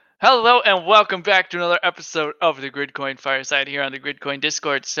Hello and welcome back to another episode of the Gridcoin Fireside here on the Gridcoin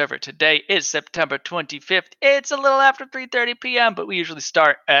Discord server. Today is September 25th. It's a little after 3:30 p.m., but we usually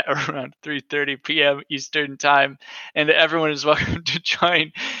start at around 3:30 p.m. Eastern Time, and everyone is welcome to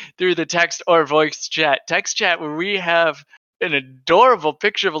join through the text or voice chat. Text chat where we have an adorable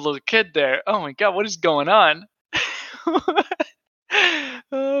picture of a little kid there. Oh my god, what is going on?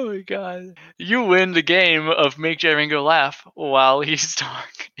 Oh my god. You win the game of make Jaringo laugh while he's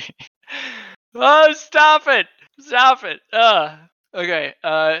talking. Oh, stop it! Stop it! Okay.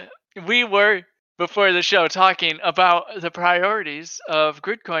 We were before the show talking about the priorities of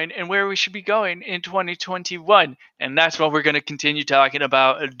Gridcoin and where we should be going in 2021, and that's what we're going to continue talking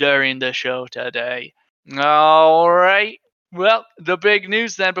about during the show today. All right. Well, the big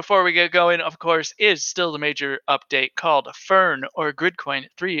news then before we get going, of course, is still the major update called Fern or Gridcoin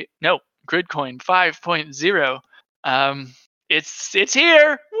 5.0. It's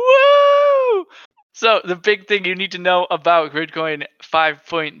here. Woo! So the big thing you need to know about Gridcoin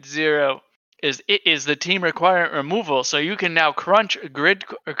 5.0 is it is the team requirement removal. So you can now crunch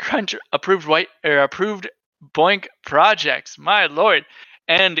approved approved Boink projects. My lord.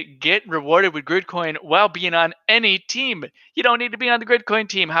 And get rewarded with Gridcoin while being on any team. You don't need to be on the Gridcoin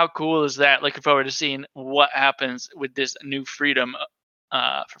team. How cool is that? Looking forward to seeing what happens with this new freedom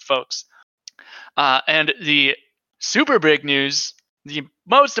for folks. And the super big news, the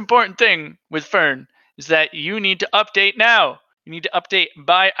most important thing with Fern is that you need to update now. You need to update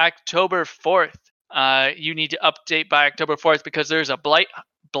by October 4th. You need to update by October 4th because there's a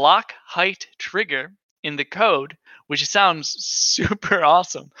block height trigger in the code, which sounds super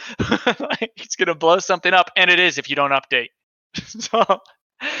awesome. Like it's going to blow something up, and it is if you don't update. So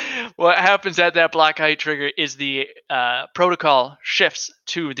what happens at that block height trigger is the protocol shifts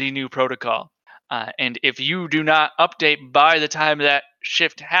to the new protocol. And if you do not update by the time that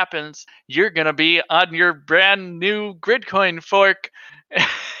shift happens, you're going to be on your brand new Gridcoin fork.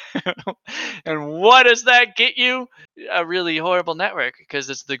 And what does that get you? A really horrible network because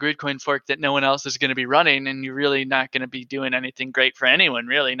it's the Gridcoin fork that no one else is going to be running, and you're really not going to be doing anything great for anyone,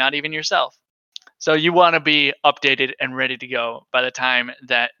 really, not even yourself. So you want to be updated and ready to go by the time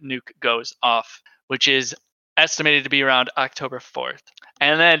that nuke goes off, which is estimated to be around October 4th.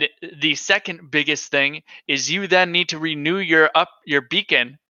 And then the second biggest thing is you then need to renew your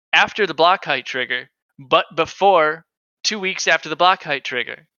beacon after the block height trigger, but before 2 weeks after the block height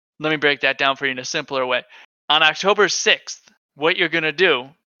trigger. Let me break that down for you in a simpler way. On October 6th, what you're going to do,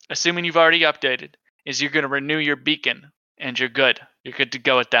 assuming you've already updated, is you're going to renew your beacon and you're good. You're good to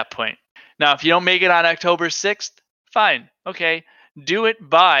go at that point. Now, if you don't make it on October 6th, fine. Okay. Do it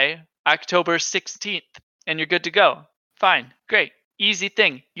by October 16th and you're good to go. Fine. Great. Easy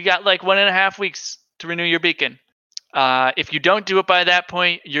thing. You got like 1.5 weeks to renew your beacon. If you don't do it by that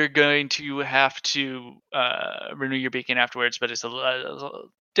point, you're going to have to renew your beacon afterwards, but it's a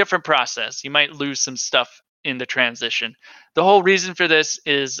different process. You might lose some stuff in the transition. The whole reason for this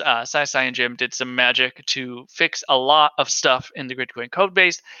is SciSci and Jim did some magic to fix a lot of stuff in the Gridcoin code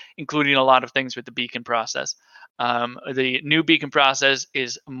base, including a lot of things with the beacon process. The new beacon process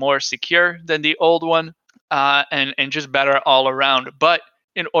is more secure than the old one, and just better all around. But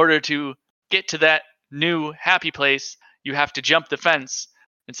in order to get to that new happy place, you have to jump the fence.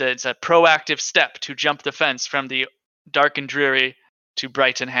 It's a proactive step to jump the fence from the dark and dreary to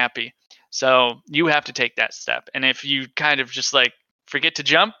bright and happy. So you have to take that step. And if you kind of just like forget to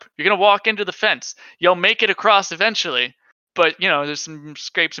jump, you're going to walk into the fence. You'll make it across eventually, but there's some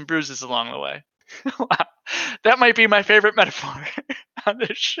scrapes and bruises along the way. Wow. That might be my favorite metaphor on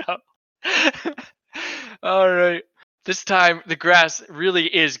this show. All right. This time the grass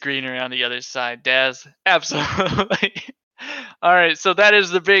really is greener on the other side, Daz. Absolutely. All right, so that is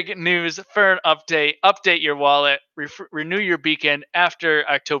the big news. Fern update. Update your wallet. Renew your beacon after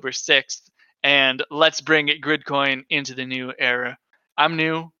October 6th. And let's bring Gridcoin into the new era. I'm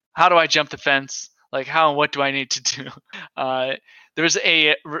new. How do I jump the fence? Like, how and what do I need to do? There's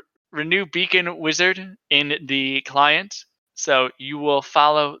a renew beacon wizard in the client. So you will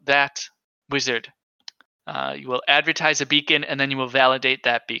follow that wizard. You will advertise a beacon and then you will validate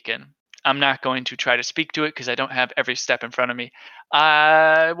that beacon. I'm not going to try to speak to it because I don't have every step in front of me.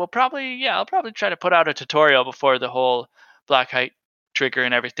 I'll probably try to put out a tutorial before the whole block height trigger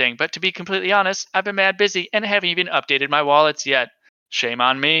and everything. But to be completely honest, I've been mad busy and haven't even updated my wallets yet. Shame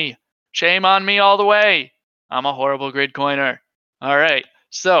on me. Shame on me all the way. I'm a horrible Gridcoiner. All right.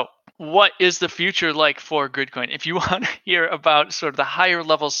 So what is the future like for Gridcoin? If you want to hear about sort of the higher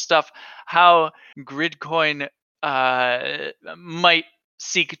level stuff, how Gridcoin might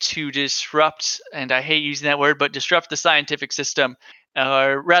seek to disrupt, and I hate using that word, but disrupt the scientific system,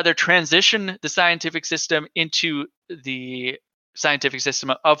 or rather transition the scientific system into the scientific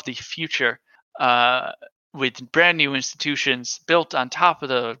system of the future, uh, with brand new institutions built on top of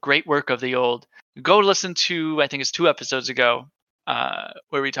the great work of the old. Go listen to, I think it's 2 episodes ago,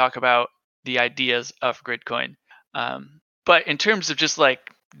 where we talk about the ideas of Gridcoin. But in terms of just like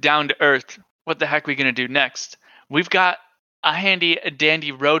down to earth, what the heck are we going to do next? We've got a handy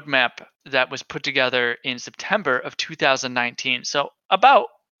dandy roadmap that was put together in September of 2019. So about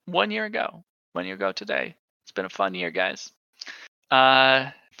 1 year ago. 1 year ago today. It's been a fun year, guys.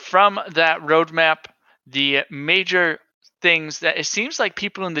 From that roadmap, the major things that it seems like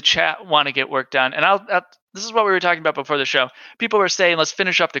people in the chat want to get work done, and this is what we were talking about before the show. People were saying, let's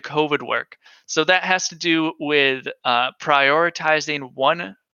finish up the COVID work. So that has to do with prioritizing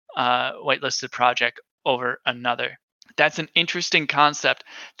one whitelisted project over another. That's an interesting concept.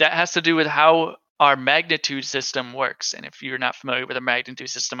 That has to do with how our magnitude system works. And if you're not familiar with a magnitude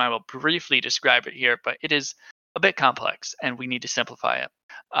system, I will briefly describe it here, but it is a bit complex and we need to simplify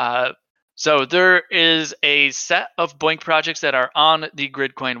it. So there is a set of BOINC projects that are on the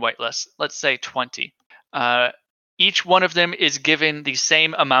Gridcoin whitelist, let's say 20. Each one of them is given the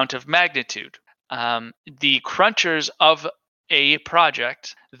same amount of magnitude. The crunchers of a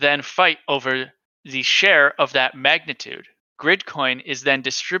project then fight over the share of that magnitude. Gridcoin is then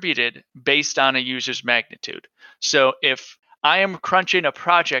distributed based on a user's magnitude. So if I am crunching a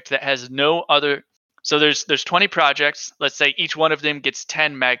project that has no other, so there's 20 projects, let's say each one of them gets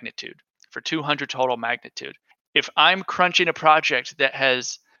 10 magnitude for 200 total magnitude. If I'm crunching a project that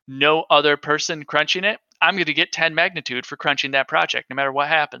has no other person crunching it, I'm going to get 10 magnitude for crunching that project, no matter what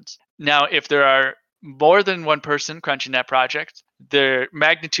happens. Now, if there are more than one person crunching that project, the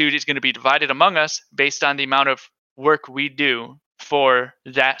magnitude is going to be divided among us based on the amount of work we do for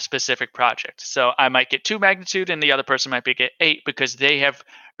that specific project. So I might get 2 magnitude and the other person might get 8 because they have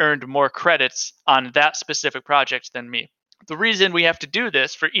earned more credits on that specific project than me. The reason we have to do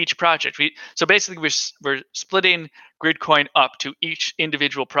this for each project, so basically we're splitting Gridcoin up to each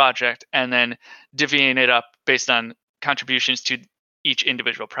individual project and then divvying it up based on contributions to each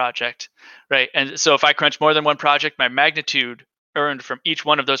individual project, right? And so if I crunch more than one project, my magnitude earned from each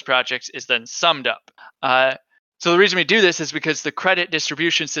one of those projects is then summed up. So the reason we do this is because the credit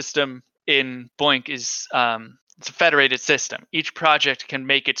distribution system in BOINC is it's a federated system. Each project can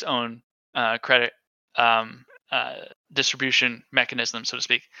make its own credit distribution mechanism, so to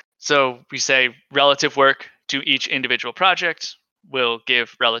speak. So we say relative work to each individual project will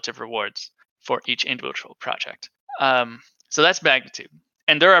give relative rewards for each individual project. So that's magnitude.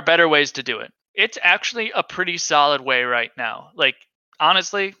 And there are better ways to do it. It's actually a pretty solid way right now. Like,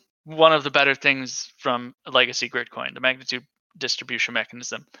 honestly, one of the better things from Legacy Gridcoin, the magnitude distribution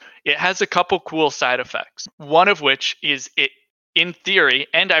mechanism. It has a couple cool side effects. One of which is it, in theory,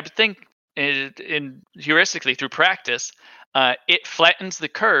 and I think in heuristically through practice, it flattens the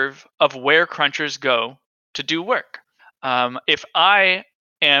curve of where crunchers go to do work. If I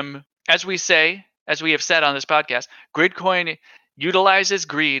am, as we have said on this podcast, Gridcoin utilizes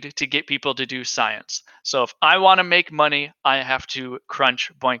greed to get people to do science. So if I want to make money, I have to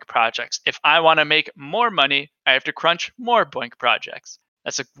crunch BOINC projects. If I want to make more money, I have to crunch more BOINC projects.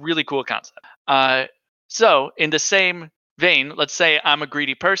 That's a really cool concept. So in the same vein, let's say I'm a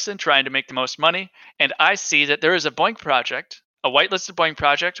greedy person trying to make the most money, and I see that there is a BOINC project, a whitelisted BOINC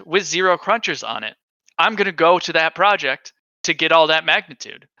project with 0 crunchers on it. I'm going to go to that project to get all that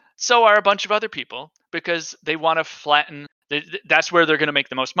magnitude. So are a bunch of other people because they want to flatten. That's where they're going to make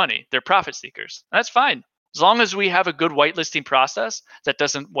the most money. They're profit seekers. That's fine. As long as we have a good whitelisting process that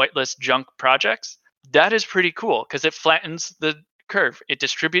doesn't whitelist junk projects, that is pretty cool because it flattens the curve. It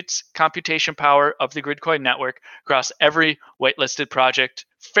distributes computation power of the Gridcoin network across every whitelisted project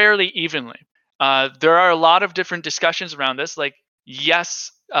fairly evenly. There are a lot of different discussions around this. Like,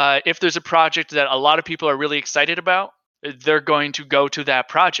 yes, if there's a project that a lot of people are really excited about, they're going to go to that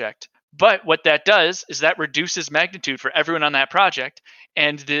project. But what that does is that reduces magnitude for everyone on that project.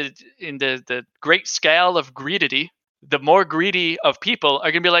 And in the great scale of greedity, the more greedy of people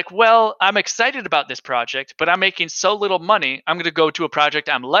are going to be like, well, I'm excited about this project, but I'm making so little money. I'm going to go to a project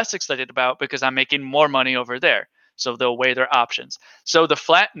I'm less excited about because I'm making more money over there. So they'll weigh their options. So the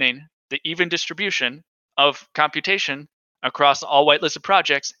flattening, the even distribution of computation across all whitelisted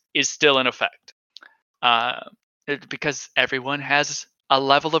projects is still in effect. Because everyone has a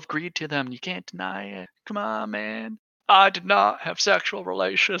level of greed to them. You can't deny it. Come on, man. I did not have sexual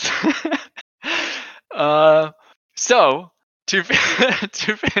relations. So to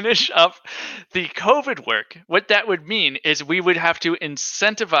finish up the COVID work, what that would mean is we would have to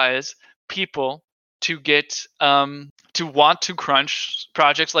incentivize people to get to want to crunch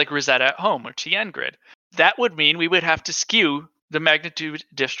projects like Rosetta at Home or TN Grid. That would mean we would have to skew the magnitude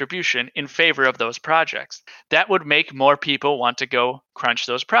distribution in favor of those projects. That would make more people want to go crunch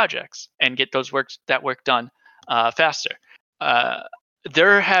those projects and get that work done faster.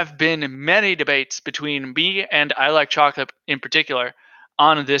 There have been many debates between me and I Like Chocolate in particular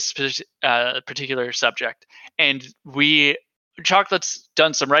on this particular subject, and Chocolate's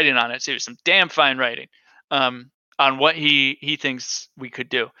done some writing on it too, some damn fine writing on what he thinks we could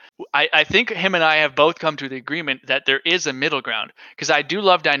do. I think him and I have both come to the agreement that there is a middle ground, because I do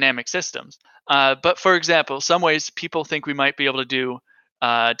love dynamic systems. But for example, some ways people think we might be able to do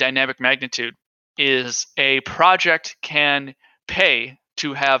dynamic magnitude is a project can pay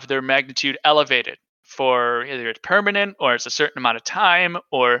to have their magnitude elevated for either it's permanent or it's a certain amount of time,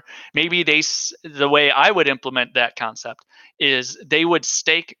 or maybe the way I would implement that concept is they would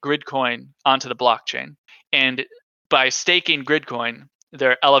stake Gridcoin onto the blockchain, and by staking Gridcoin,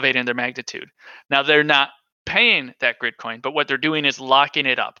 they're elevating their magnitude. Now they're not paying that Gridcoin, but what they're doing is locking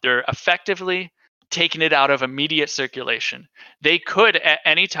it up. They're effectively taking it out of immediate circulation. They could at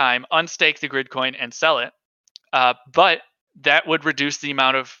any time unstake the Gridcoin and sell it, but that would reduce the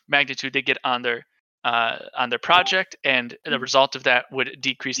amount of magnitude they get on their project, and the result of that would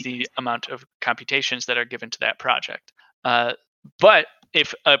decrease the amount of computations that are given to that project. But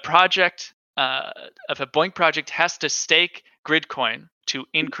if a BOINC project has to stake Gridcoin to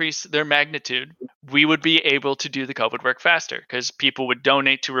increase their magnitude, we would be able to do the code would work faster, because people would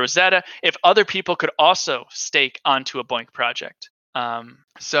donate to Rosetta if other people could also stake onto a BOINC project.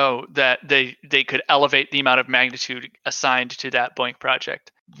 So that they could elevate the amount of magnitude assigned to that BOINC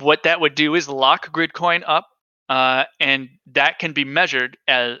project. What that would do is lock Gridcoin up, and that can be measured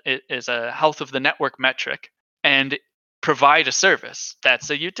as a health of the network metric and provide a service. That's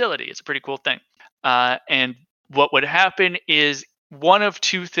a utility. It's a pretty cool thing. And what would happen is one of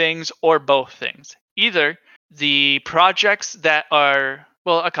two things or both things. Either the projects that are,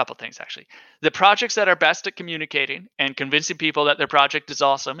 well, a couple things actually. The projects that are best at communicating and convincing people that their project is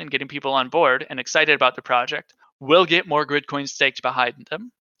awesome and getting people on board and excited about the project will get more Gridcoin staked behind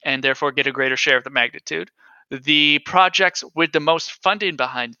them and therefore get a greater share of the magnitude. The projects with the most funding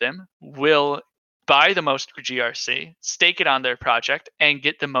behind them will buy the most GRC, stake it on their project, and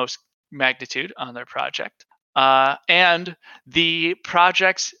get the most magnitude on their project. And the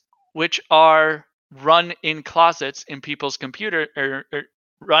projects which are run in closets in people's computer or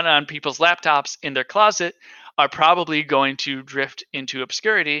run on people's laptops in their closet are probably going to drift into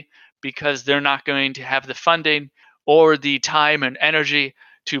obscurity, because they're not going to have the funding or the time and energy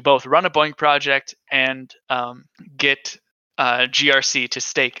to both run a BOINC project and get GRC to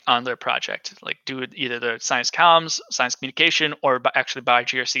stake on their project, like do either the science comms, science communication, or actually buy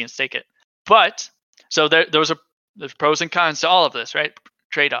GRC and stake it. But so there's pros and cons to all of this, right?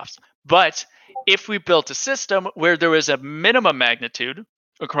 Trade-offs. But if we built a system where there was a minimum magnitude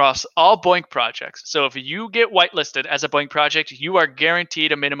across all BOINC projects, so if you get whitelisted as a BOINC project, you are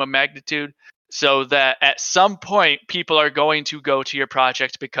guaranteed a minimum magnitude, so that at some point people are going to go to your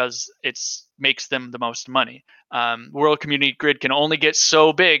project because it makes them the most money. World Community Grid can only get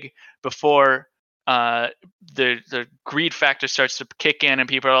so big before the greed factor starts to kick in, and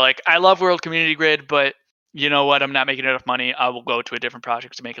people are like, I love World Community Grid, but you know what? I'm not making enough money. I will go to a different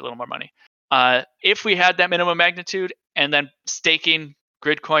project to make a little more money. If we had that minimum magnitude and then staking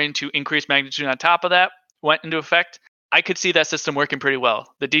Gridcoin to increase magnitude on top of that went into effect, I could see that system working pretty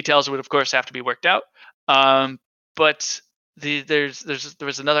well. The details would, of course, have to be worked out. But there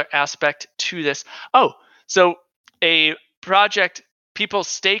was another aspect to this. Oh, so a project, people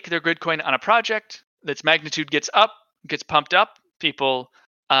stake their Gridcoin on a project, its magnitude gets pumped up. People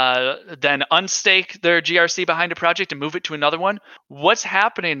then unstake their GRC behind a project and move it to another one. What's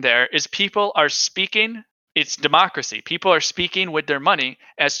happening there is people are speaking. It's democracy. People are speaking with their money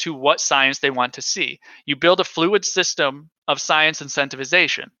as to what science they want to see. You build a fluid system of science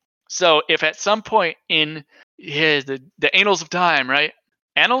incentivization. So if at some point in the annals of time, right?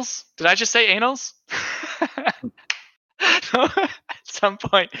 Annals? Did I just say annals? At some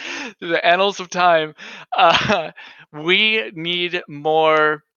point, the annals of time, we need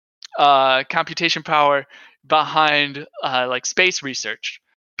more computation power behind like space research.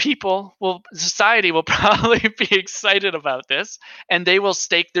 Society will probably be excited about this, and they will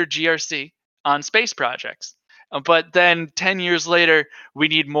stake their GRC on space projects. But then 10 years later, we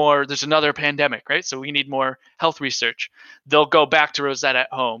need more. There's another pandemic, right? So we need more health research. They'll go back to Rosetta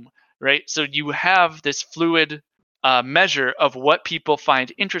at Home, right? So you have this fluid measure of what people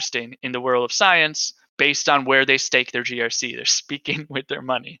find interesting in the world of science based on where they stake their GRC. They're speaking with their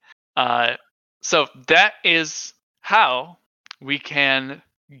money. So that is how we can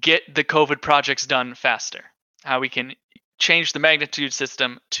get the COVID projects done faster. How we can change the magnitude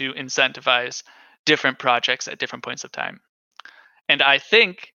system to incentivize different projects at different points of time. And I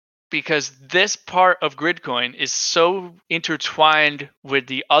think because this part of Gridcoin is so intertwined with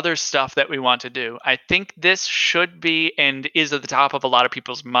the other stuff that we want to do, I think this should be and is at the top of a lot of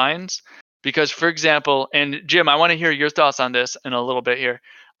people's minds. Because, for example, and Jim, I want to hear your thoughts on this in a little bit here.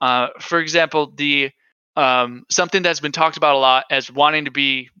 For example, the something that's been talked about a lot as wanting to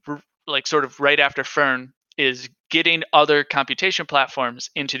be like sort of right after Fern is getting other computation platforms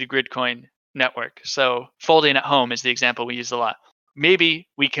into the Gridcoin network. So folding at home is the example we use a lot. Maybe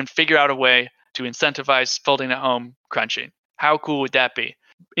we can figure out a way to incentivize folding at home crunching. How cool would that be?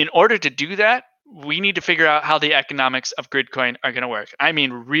 In order to do that, we need to figure out how the economics of Gridcoin are going to work. I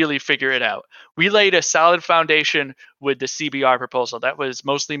mean, really figure it out. We laid a solid foundation with the CBR proposal. That was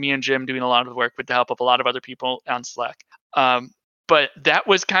mostly me and Jim doing a lot of the work with the help of a lot of other people on Slack. But that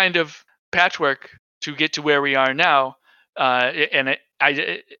was kind of patchwork to get to where we are now. And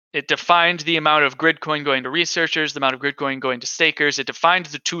it defined the amount of Gridcoin going to researchers, the amount of Gridcoin going to stakers. It defined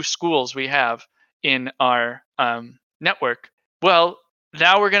the two schools we have in our network. Well,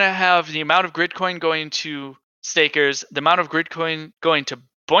 now we're going to have the amount of Gridcoin going to stakers, the amount of Gridcoin going to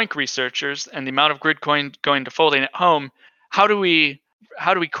BOINC researchers, and the amount of Gridcoin going to folding at home. How do we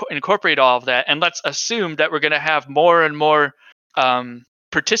incorporate all of that? And let's assume that we're going to have more and more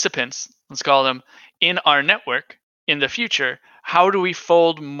participants, let's call them, in our network in the future. How do we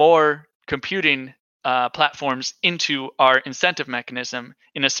fold more computing platforms into our incentive mechanism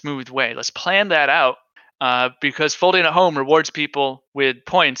in a smooth way? Let's plan that out. Because folding at home rewards people with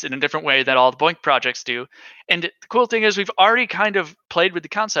points in a different way that all the BOINC projects do. And the cool thing is we've already kind of played with the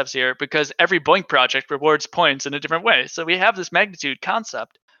concepts here because every BOINC project rewards points in a different way. So we have this magnitude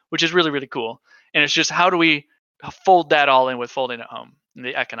concept, which is really, really cool. And it's just how do we fold that all in with folding at home and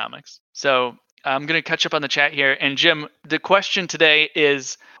the economics. So I'm going to catch up on the chat here. And Jim, the question today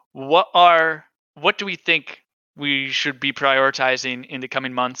is what do we think we should be prioritizing in the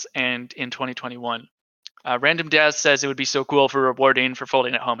coming months and in 2021? Random Daz says it would be so cool for rewarding for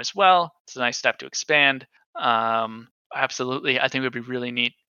folding at home as well. It's a nice step to expand. Absolutely. I think it would be really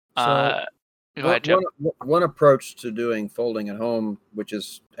neat. So go ahead, Jim. One approach to doing folding at home, which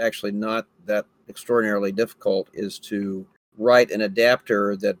is actually not that extraordinarily difficult, is to write an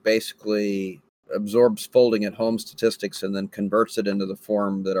adapter that basically absorbs folding at home statistics and then converts it into the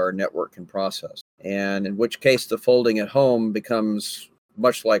form that our network can process. And in which case the folding at home becomes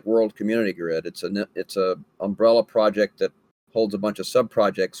much like World Community Grid. It's a umbrella project that holds a bunch of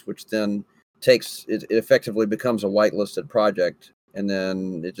sub-projects, which then it effectively becomes a whitelisted project, and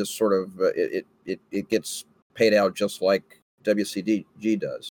then it just sort of it gets paid out just like WCG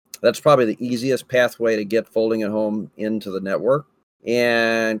does. That's probably the easiest pathway to get folding at home into the network,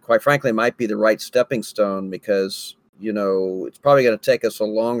 and quite frankly, might be the right stepping stone because it's probably going to take us a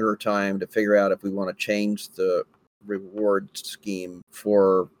longer time to figure out if we want to change the reward scheme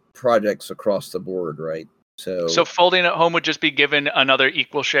for projects across the board, right? So folding at home would just be given another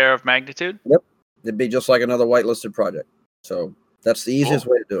equal share of magnitude? Yep. It'd be just like another whitelisted project. So that's the easiest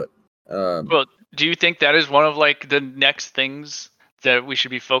way to do it. Well, do you think that is one of like the next things that we should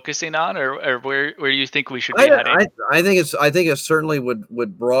be focusing on, or where do you think we should be heading? I think it certainly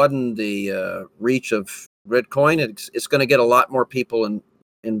would broaden the reach of Gridcoin. It's going to get a lot more people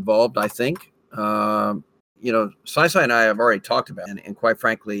involved, I think. Sai and I have already talked about it, and quite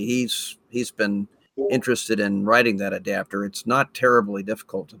frankly, he's been interested in writing that adapter. It's not terribly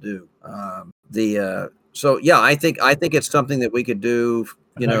difficult to do. I think it's something that we could do,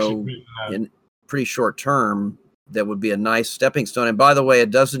 in pretty short term. That would be a nice stepping stone. And by the way,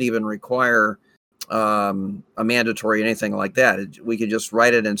 it doesn't even require a mandatory anything like that. We could just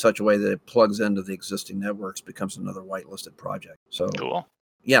write it in such a way that it plugs into the existing networks, becomes another whitelisted project. So cool.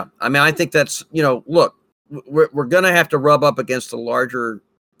 Yeah, I mean, I think that's look. We're going to have to rub up against a larger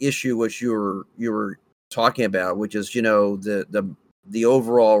issue, which you were talking about, which is the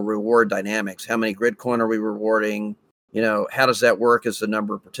overall reward dynamics. How many Gridcoin are we rewarding? How does that work as the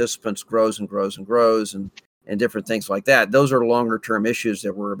number of participants grows and grows and grows, and different things like that. Those are longer term issues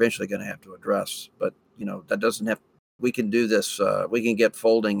that we're eventually going to have to address. But that doesn't have. We can do this. We can get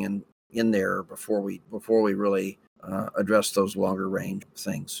folding in there before we really address those longer range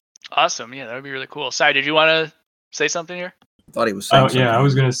things. Awesome. Yeah, that would be really cool. Sai, did you want to say something here? I thought he was saying something. Yeah, I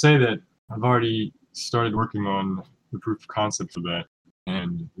was going to say that I've already started working on the proof of concept for that.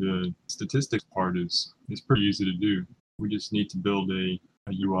 And the statistics part is pretty easy to do. We just need to build a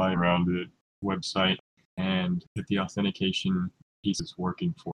UI around it, website, and get the authentication pieces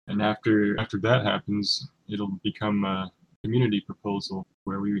working for And after that happens, it'll become a community proposal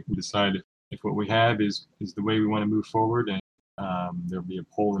where we decide if what we have is the way we want to move forward, and there'll be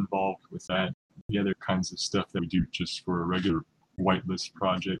a poll involved with that. The other kinds of stuff that we do just for a regular whitelist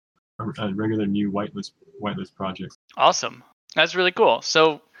project, a regular new whitelist project. Awesome. That's really cool.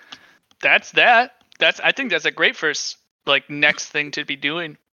 So that's that. I think that's a great first next thing to be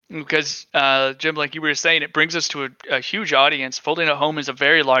doing, because Jim, like you were saying, it brings us to a huge audience. Folding at Home is a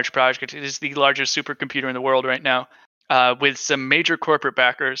very large project. It is the largest supercomputer in the world right now, with some major corporate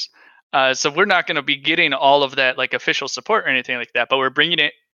backers. So we're not going to be getting all of that official support or anything like that, but we're bringing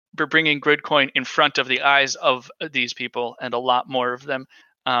Gridcoin in front of the eyes of these people, and a lot more of them.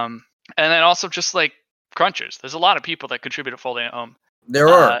 And then also just crunchers. There's a lot of people that contribute to Folding at Home. There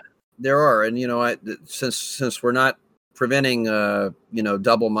are, and since we're not preventing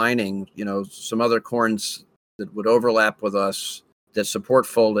double mining, some other coins that would overlap with us that support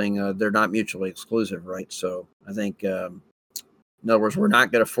folding, they're not mutually exclusive, right? So I think, in other words, we're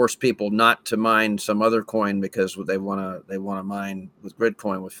not going to force people not to mine some other coin because they want to mine with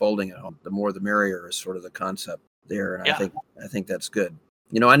Gridcoin with Folding at Home. The more the merrier is sort of the concept there, and Yeah. I think that's good.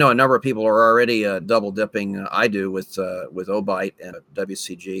 I know a number of people are already double dipping. I do with Obyte and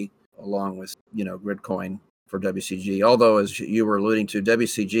WCG, along with Gridcoin for WCG. Although, as you were alluding to,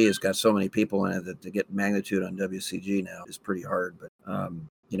 WCG has got so many people in it that to get magnitude on WCG now is pretty hard. But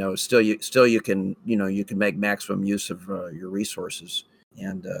still you can make maximum use of your resources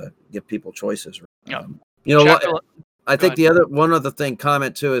and give people choices. Yeah. I think one other thing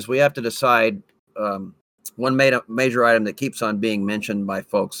comment too is we have to decide. One major item that keeps on being mentioned by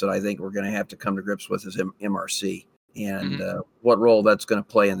folks that I think we're going to have to come to grips with is MRC, and what role that's going to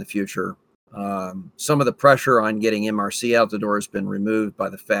play in the future. Some of the pressure on getting MRC out the door has been removed by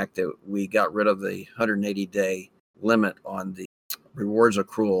the fact that we got rid of the 180-day limit on the rewards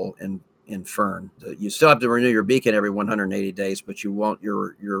accrual in Fern. You still have to renew your beacon every 180 days, but you won't.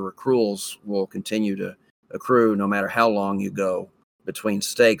 Your accruals will continue to accrue no matter how long you go between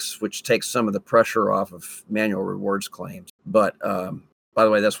stakes, which takes some of the pressure off of manual rewards claims. But by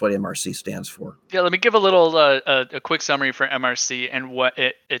the way, that's what MRC stands for. Yeah, let me give a little a quick summary for MRC and what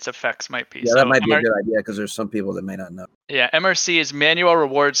its effects might be. Yeah, that might be a good idea because there's some people that may not know. Yeah, MRC is manual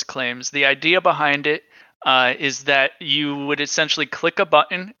rewards claims. The idea behind it is that you would essentially click a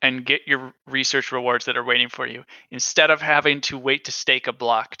button and get your research rewards that are waiting for you, instead of having to wait to stake a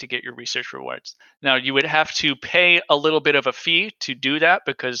block to get your research rewards. Now, you would have to pay a little bit of a fee to do that,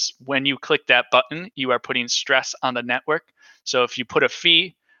 because when you click that button, you are putting stress on the network. So if you put a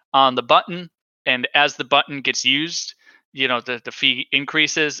fee on the button, and as the button gets used, the fee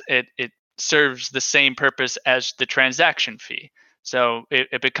increases, it serves the same purpose as the transaction fee. So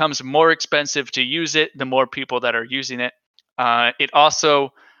it becomes more expensive to use it the more people that are using it. It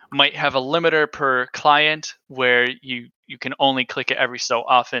also might have a limiter per client where you can only click it every so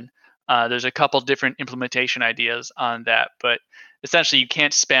often. There's a couple different implementation ideas on that, but essentially you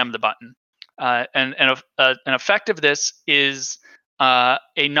can't spam the button. And an effect of this is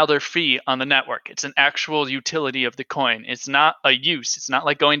another fee on the network. It's an actual utility of the coin. It's not a use. It's not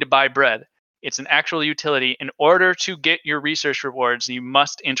like going to buy bread. It's an actual utility. In order to get your research rewards, you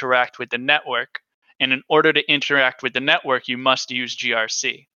must interact with the network. And in order to interact with the network, you must use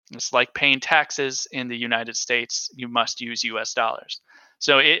GRC. It's like paying taxes in the United States. You must use US dollars.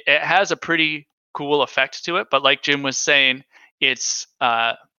 So it has a pretty cool effect to it. But like Jim was saying, it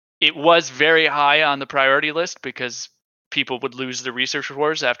was very high on the priority list because people would lose their research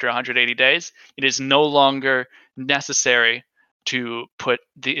rewards after 180 days. It is no longer necessary to put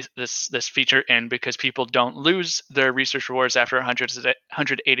this feature in because people don't lose their research rewards after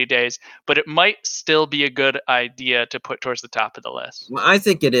 180 days, but it might still be a good idea to put towards the top of the list. Well, I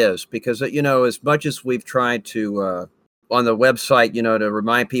think it is because, as much as we've tried to, on the website, to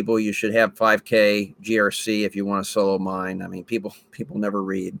remind people you should have 5K GRC if you want to solo mine. I mean, people never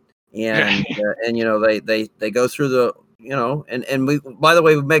read. And, they go through the, and we, by the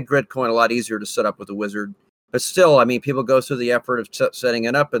way, we make Gridcoin a lot easier to set up with the wizard. But still, I mean, people go through the effort of setting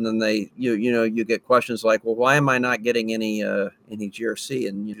it up, and then you get questions like, well, why am I not getting any GRC?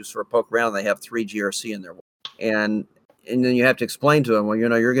 And you just sort of poke around, they have 3 GRC in there, and then you have to explain to them, well,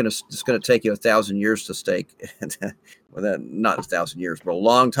 it's going to take you 1,000 years to stake. Well, that not 1,000 years, but a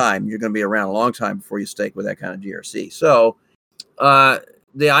long time. You're going to be around a long time before you stake with that kind of GRC. So,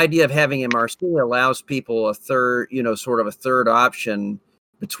 the idea of having MRC allows people a third option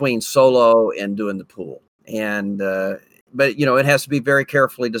between solo and doing the pool. And but it has to be very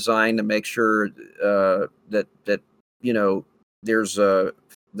carefully designed to make sure that there's the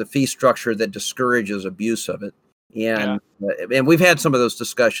fee structure that discourages abuse of it. And we've had some of those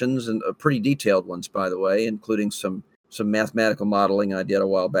discussions, and pretty detailed ones, by the way, including some mathematical modeling I did a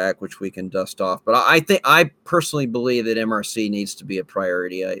while back, which we can dust off. But I personally believe that MRC needs to be a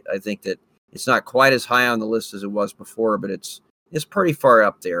priority. I think that it's not quite as high on the list as it was before, but it's pretty far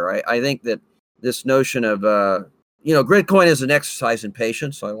up there. I think that this notion of Gridcoin is an exercise in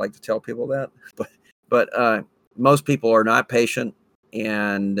patience. So I like to tell people that, but most people are not patient.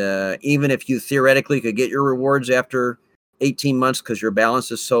 And even if you theoretically could get your rewards after 18 months because your balance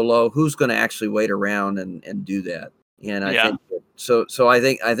is so low, who's going to actually wait around and do that? And I think so. I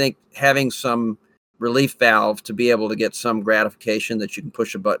think having some relief valve to be able to get some gratification that you can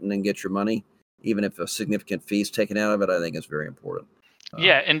push a button and get your money, even if a significant fee is taken out of it, I think is very important.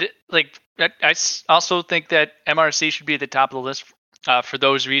 And I also think that MRC should be at the top of the list for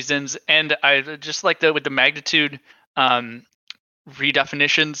those reasons. And I just like with the magnitude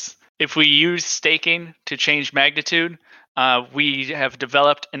redefinitions. If we use staking to change magnitude, we have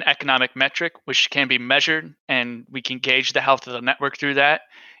developed an economic metric which can be measured, and we can gauge the health of the network through that.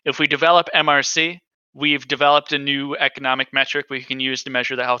 If we develop MRC, we've developed a new economic metric we can use to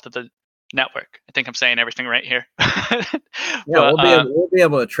measure the health of the network. I think I'm saying everything right here. We'll be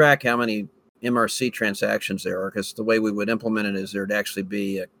able to track how many MRC transactions there are, because the way we would implement it is there'd actually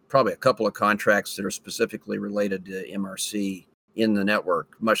be probably a couple of contracts that are specifically related to MRC in the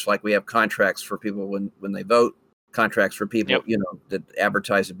network, much like we have contracts for people when they vote, contracts for people that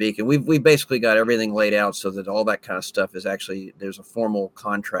advertise a beacon. We've basically got everything laid out so that all that kind of stuff is actually, there's a formal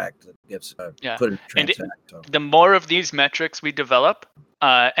contract that gets put in transact. The more of these metrics we develop,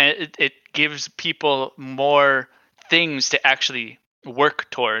 and it gives people more things to actually work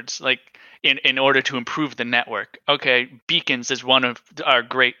towards, like in order to improve the network. Okay, beacons is one of our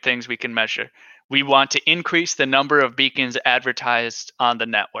great things we can measure. We want to increase the number of beacons advertised on the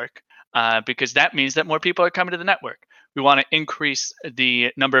network because that means that more people are coming to the network. We want to increase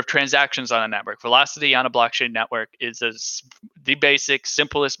the number of transactions on a network. Velocity on a blockchain network is the basic,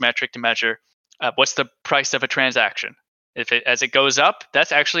 simplest metric to measure. What's the price of a transaction? As it goes up,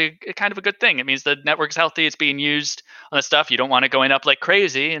 that's actually kind of a good thing. It means the network's healthy. It's being used on the stuff. You don't want it going up like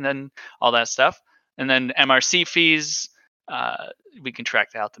crazy and then all that stuff. And then MRC fees. We can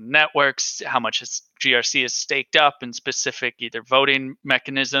track out the networks, how much GRC is staked up in specific either voting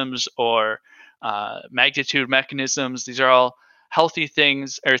mechanisms or magnitude mechanisms. These are all healthy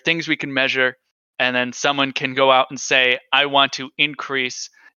things or things we can measure. And then someone can go out and say, I want to increase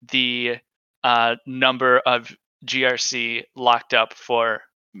the number of GRC locked up for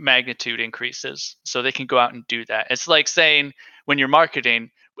magnitude increases. So they can go out and do that. It's like saying when you're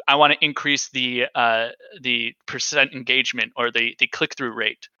marketing, I want to increase the percent engagement or the click-through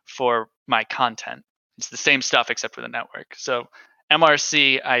rate for my content. It's the same stuff except for the network. So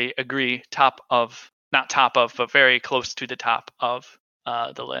MRC, I agree, not top of, but very close to the top of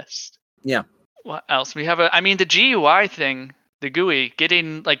the list. Yeah. What else? We have the GUI thing, the GUI,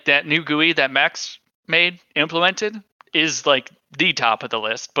 getting like that new GUI that Max implemented is like the top of the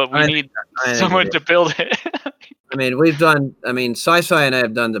list, but we need someone to build it. SciSci and I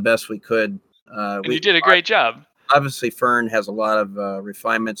have done the best we could. And you did a great job. Obviously, Fern has a lot of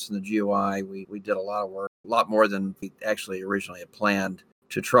refinements in the GUI. We did a lot of work, a lot more than we actually originally had planned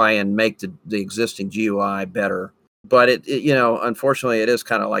to try and make the existing GUI better. But it unfortunately, it is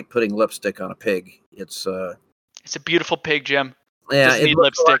kind of like putting lipstick on a pig. It's a beautiful pig, Jim. Yeah, it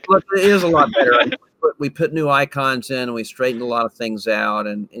lipstick. It is a lot better. We put new icons in, and we straightened a lot of things out,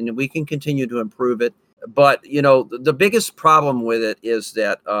 and we can continue to improve it. But, the biggest problem with it is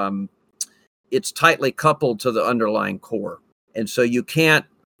that it's tightly coupled to the underlying core. And so you can't,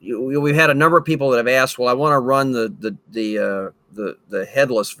 we've had a number of people that have asked, well, I want to run the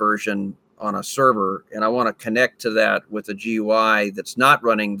headless version on a server, and I want to connect to that with a GUI that's not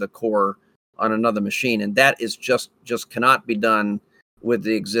running the core on another machine. And that is just cannot be done with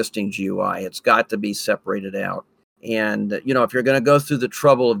the existing GUI. It's got to be separated out. And, if you're going to go through the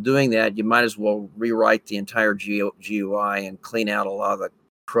trouble of doing that, you might as well rewrite the entire GUI and clean out a lot of the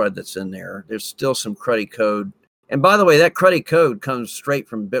crud that's in there. There's still some cruddy code. And by the way, that cruddy code comes straight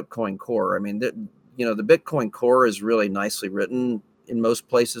from Bitcoin Core. The Bitcoin Core is really nicely written in most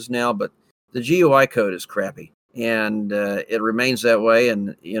places now, but the GUI code is crappy. And it remains that way.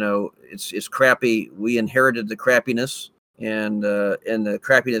 And, it's crappy. We inherited the crappiness. And the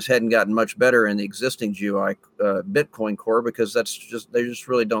crappiness hadn't gotten much better in the existing GUI Bitcoin Core because they just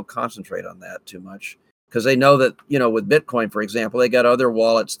really don't concentrate on that too much, because they know that with Bitcoin, for example, they got other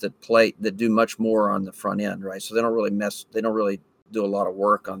wallets that do much more on the front end, right? So they don't really do a lot of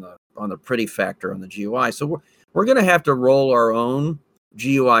work on the pretty factor on the GUI. So we're going to have to roll our own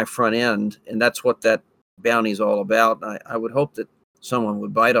GUI front end, and that's what that bounty is all about. I would hope that someone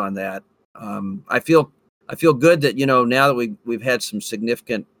would bite on that. I feel good that, now that we've had some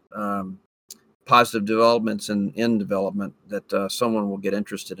significant positive developments in development, that someone will get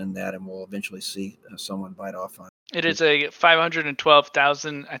interested in that, and we'll eventually see someone bite off on it. It is a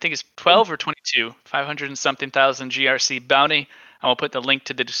 512,000, I think it's 12 or 22, 500 and something thousand GRC bounty. I will put the link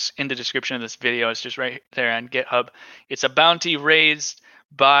to in the description of this video. It's just right there on GitHub. It's a bounty raised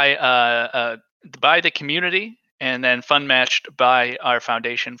by the community and then fund matched by our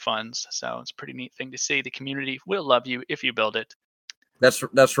foundation funds. So it's a pretty neat thing to see. The community will love you if you build it.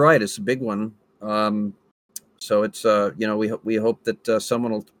 That's right. It's a big one. So it's we hope that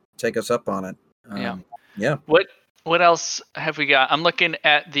someone will take us up on it. Yeah. What else have we got? I'm looking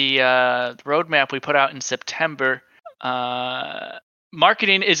at the roadmap we put out in September.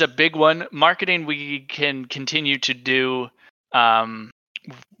 Marketing is a big one. Marketing we can continue to do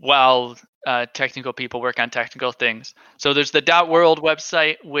while technical people work on technical things. So there's the .world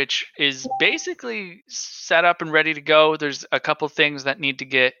website, which is basically set up and ready to go. There's a couple things that need to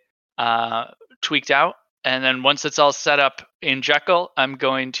get tweaked out. And then once it's all set up in Jekyll, I'm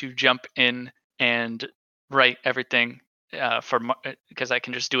going to jump in and write everything because I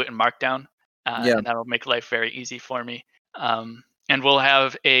can just do it in Markdown. And that'll make life very easy for me. And we'll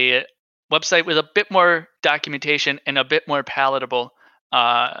have a website with a bit more documentation and a bit more palatable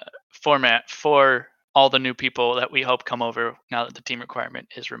format for all the new people that we hope come over now that the team requirement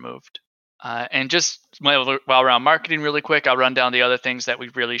is removed. And just while we're on marketing really quick, I'll run down the other things that we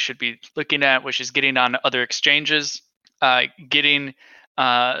really should be looking at, which is getting on other exchanges, getting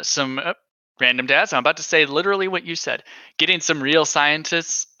some random dads. I'm about to say literally what you said, getting some real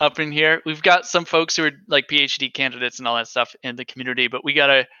scientists up in here. We've got some folks who are like PhD candidates and all that stuff in the community, but we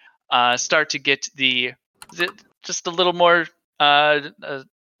got to start to get just a little more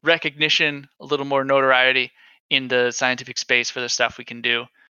recognition, a little more notoriety in the scientific space for the stuff we can do.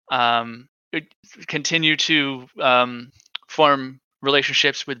 Continue to form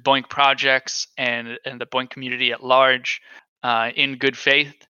relationships with BOINC projects and the BOINC community at large in good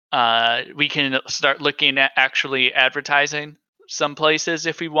faith. We can start looking at actually advertising some places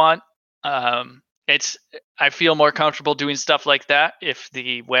if we want. I feel more comfortable doing stuff like that if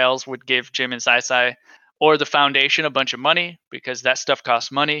the whales would give Jim and Sai or the foundation a bunch of money, because that stuff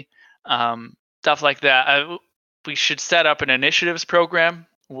costs money. Stuff like that. We should set up an initiatives program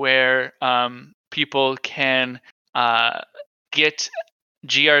where people can get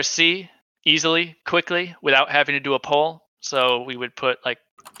GRC easily, quickly, without having to do a poll. So we would put like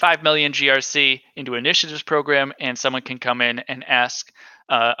 5 million GRC into an initiatives program, and someone can come in and ask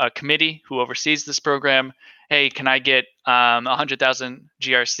a committee who oversees this program, hey, can I get 100,000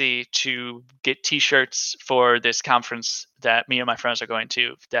 GRC to get T-shirts for this conference that me and my friends are going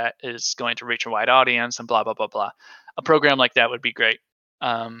to, that is going to reach a wide audience and blah, blah, blah, blah. A program like that would be great.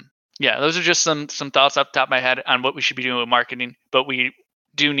 Those are just some thoughts off the top of my head on what we should be doing with marketing, but we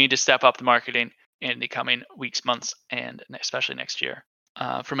do need to step up the marketing in the coming weeks, months, and especially next year.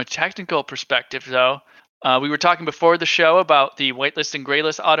 From a technical perspective, though, we were talking before the show about the whitelist and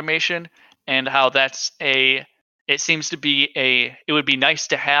graylist automation and how it seems to be it would be nice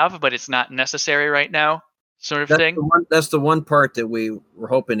to have, but it's not necessary right now, sort of thing. That's the one part that we were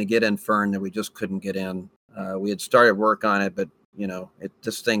hoping to get in, Fern, that we just couldn't get in. We had started work on it, but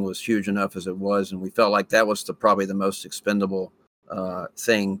this thing was huge enough as it was, and we felt like that was probably the most expendable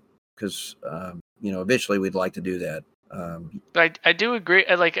thing, because eventually we'd like to do that. But I do agree.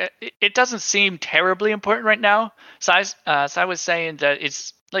 It doesn't seem terribly important right now. So I was saying that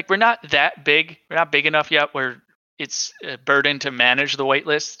it's like we're not that big. We're not big enough yet where it's a burden to manage the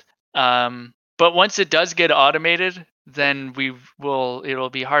waitlist. But once it does get automated, then it'll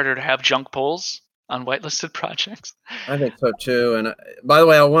be harder to have junk polls on whitelisted projects. I think so too. And by the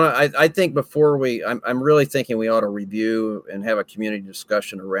way, I think before I'm really thinking we ought to review and have a community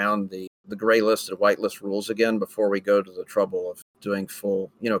discussion around the gray list and whitelist rules again before we go to the trouble of doing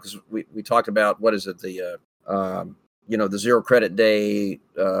full, because we talked about, what is it, the 0 credit day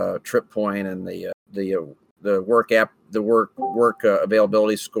trip point and the work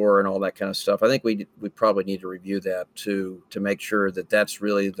availability score and all that kind of stuff. I think we probably need to review that to make sure that that's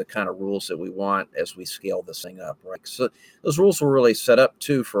really the kind of rules that we want as we scale this thing up, right? So those rules were really set up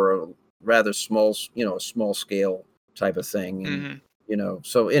too for a rather small, a small scale type of thing. And,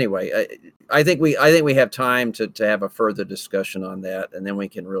 so anyway, I think we have time to have a further discussion on that, and then we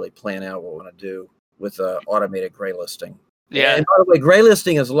can really plan out what we want to do with automated gray listing. Yeah. And by the way, gray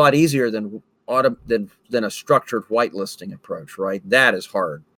listing is a lot easier than a structured whitelisting approach, right? That is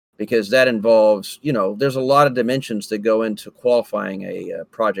hard because that involves, there's a lot of dimensions that go into qualifying a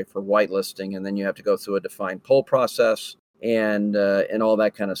project for whitelisting, and then you have to go through a defined poll process and all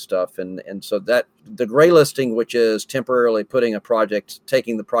that kind of stuff. And so that the gray listing, which is temporarily taking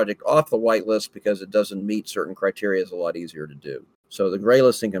the project off the whitelist because it doesn't meet certain criteria, is a lot easier to do. So the gray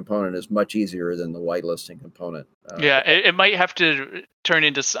listing component is much easier than the whitelisting component. It might have to turn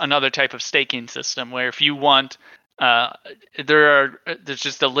into another type of staking system where if you want, there's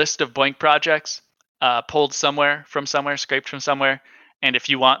just a list of blank projects pulled scraped from somewhere, and if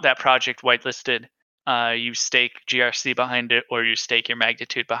you want that project whitelisted, you stake GRC behind it, or you stake your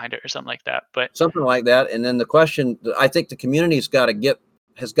magnitude behind it, or something like that. But something like that. And then the question, I think the community's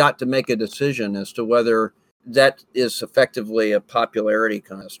has got to make a decision as to whether that is effectively a popularity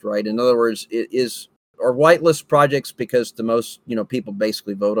contest, right? In other words, are whitelist projects because the most, people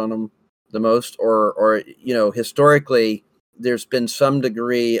basically vote on them the most, or historically there's been some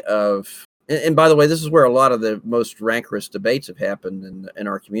degree of, and by the way, this is where a lot of the most rancorous debates have happened in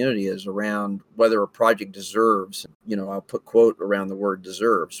our community, is around whether a project deserves, I'll put quote around the word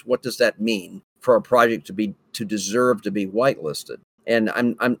deserves. What does that mean for a project to deserve to be whitelisted? And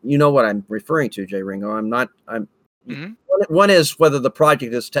I'm what I'm referring to, Jay Ringo. One is whether the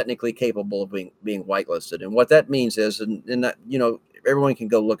project is technically capable of being whitelisted. And what that means is, and that, everyone can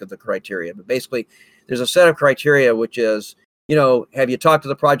go look at the criteria, but basically there's a set of criteria, which is, have you talked to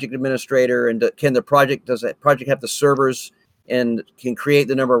the project administrator, and does that project have the servers and can create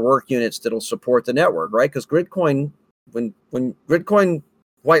the number of work units that'll support the network, right? Because Gridcoin, when Gridcoin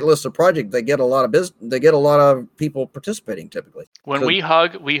whitelist a project, they get a lot of people participating typicate. When we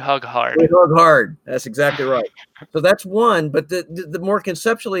hug hard. We hug hard. That's exactly right. So that's one. But the more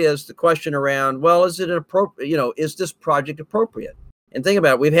conceptually is the question around, well, is it appropriate? Is this project appropriate? And think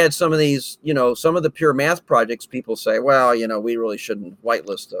about it, we've had some of these, some of the pure math projects, people say, well, we really shouldn't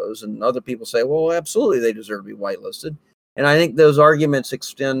whitelist those. And other people say, well, absolutely, they deserve to be whitelisted. And I think those arguments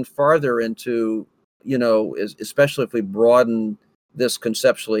extend farther into, especially if we broaden this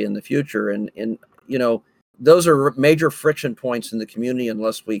conceptually in the future. And those are major friction points in the community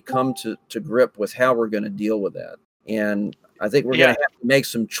unless we come to grip with how we're going to deal with that. And I think we're going to have to make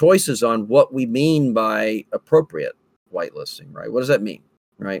some choices on what we mean by appropriate whitelisting, right? What does that mean,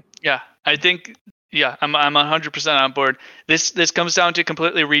 right? Yeah, I think, I'm 100% on board. This comes down to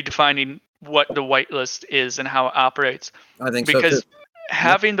completely redefining what the whitelist is and how it operates. I think because so too.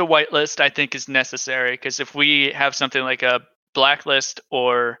 Having the whitelist, I think, is necessary, because if we have something like a blacklist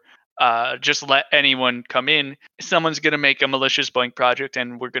or just let anyone come in, someone's going to make a malicious blank project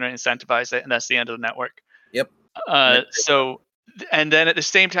and we're going to incentivize it, and that's the end of the network. Yep. So, and then at the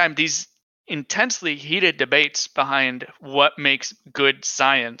same time, these intensely heated debates behind what makes good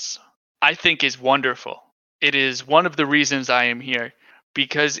science, I think, is wonderful. It is one of the reasons I am here,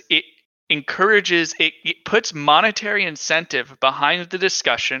 because it puts monetary incentive behind the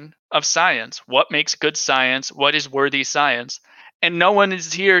discussion of science. What makes good science? What is worthy science? And no one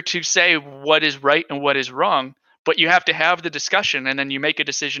is here to say what is right and what is wrong, but you have to have the discussion, and then you make a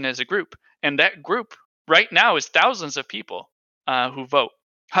decision as a group. And that group right now is thousands of people who vote,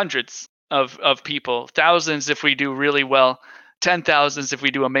 hundreds of people, thousands if we do really well, 10,000s if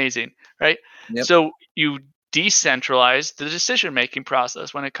we do amazing, right? Yep. So you decentralize the decision-making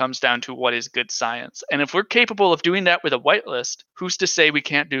process when it comes down to what is good science. And if we're capable of doing that with a whitelist, who's to say we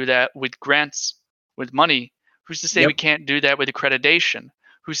can't do that with grants, with money? Who's to say we can't do that with accreditation?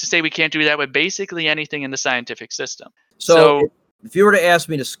 Who's to say we can't do that with basically anything in the scientific system? So if you were to ask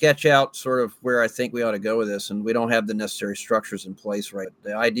me to sketch out sort of where I think we ought to go with this, and we don't have the necessary structures in place, right?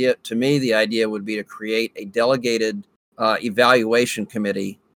 The idea would be to create a delegated evaluation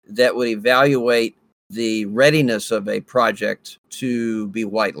committee that would evaluate the readiness of a project to be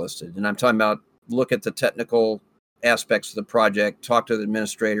whitelisted. And I'm talking about look at the technical aspects of the project, talk to the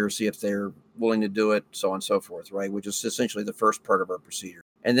administrator, see if they're willing to do it, so on and so forth, right? Which is essentially the first part of our procedure.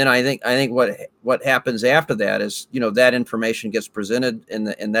 And then I think what happens after that is, that information gets presented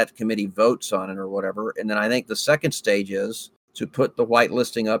and that committee votes on it or whatever. And then I think the second stage is to put the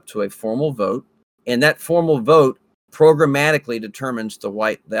whitelisting up to a formal vote. And that formal vote programmatically determines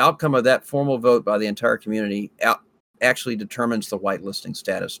the outcome of that formal vote by the entire community actually determines the whitelisting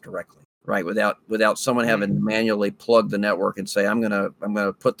status directly, right? Without someone having to manually plug the network and say, I'm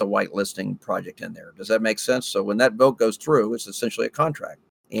gonna put the whitelisting project in there. Does that make sense? So when that vote goes through, it's essentially a contract.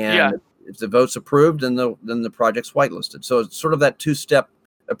 And if the vote's approved, then the project's whitelisted. So it's sort of that two-step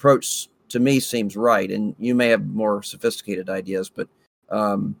approach to me seems right. And you may have more sophisticated ideas, but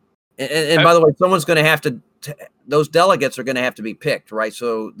and by the way, someone's going to have to. Those delegates are going to have to be picked, right?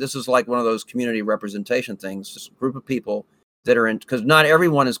 So this is like one of those community representation things. Just a group of people that are in, because not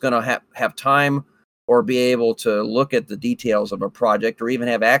everyone is going to have time or be able to look at the details of a project or even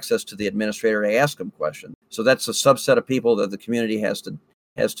have access to the administrator to ask them questions. So that's a subset of people that the community has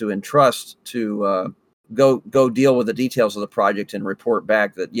to entrust to go deal with the details of the project and report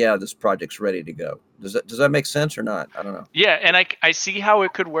back that, yeah, this project's ready to go. Does that make sense or not? I don't know. Yeah, and I see how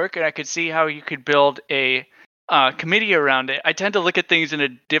it could work, and I could see how you could build a committee around it. I tend to look at things in a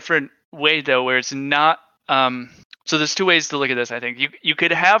different way, though, where it's not. So there's two ways to look at this. I think you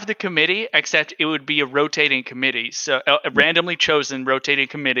could have the committee, except it would be a rotating committee, so a randomly chosen rotating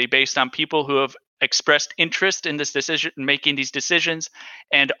committee based on people who have expressed interest in this decision, making these decisions,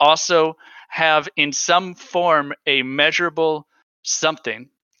 and also have in some form a measurable something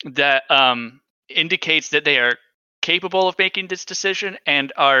that indicates that they are capable of making this decision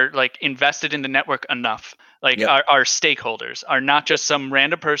and are like invested in the network enough. Like Yep. our stakeholders are not just some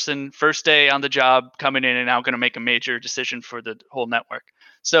random person first day on the job coming in and now going to make a major decision for the whole network.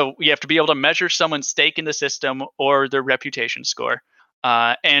 So you have to be able to measure someone's stake in the system or their reputation score,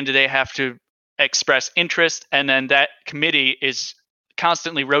 and they have to express interest, and then that committee is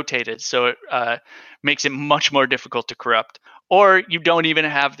constantly rotated, so it makes it much more difficult to corrupt. Or you don't even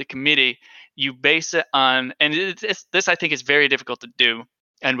have the committee. You base it on, and this I think is very difficult to do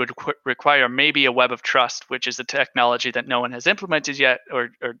and would require maybe a web of trust, which is a technology that no one has implemented yet or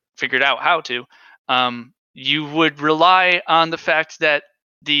figured out how to. You would rely on the fact that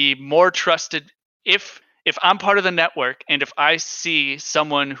the more trusted, if I'm part of the network and if I see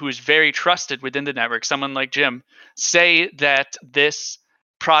someone who's very trusted within the network, someone like Jim, say that this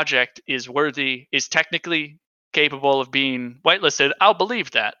project is technically capable of being whitelisted, I'll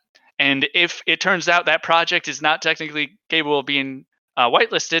believe that. And if it turns out that project is not technically capable of being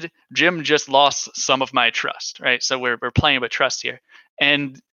whitelisted, Jim just lost some of my trust, right? So we're playing with trust here.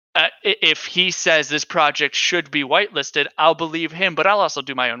 And if he says this project should be whitelisted, I'll believe him, but I'll also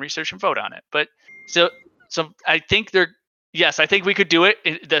do my own research and vote on it. But so I think yes, I think we could do it.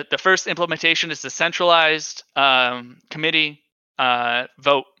 The first implementation is the centralized committee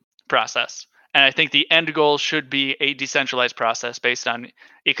vote process. And I think the end goal should be a decentralized process based on,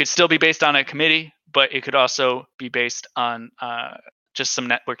 it could still be based on a committee, but it could also be based on just some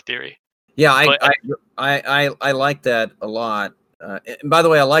network theory. Yeah, I like that a lot. And by the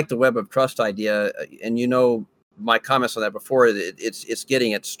way, I like the web of trust idea. And my comments on that before, it's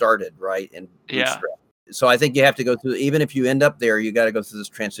getting it started, right? And yeah. So I think you have to go through, even if you end up there, you got to go through this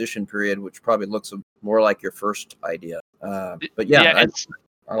transition period, which probably looks more like your first idea. But yeah,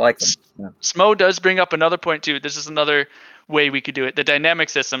 I like them. Yeah. Smo does bring up another point too. This is another way we could do it, the dynamic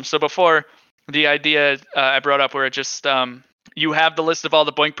system. So before, the idea I brought up where it just you have the list of all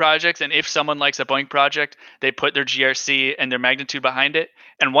the BOINC projects, and if someone likes a BOINC project, they put their GRC and their magnitude behind it.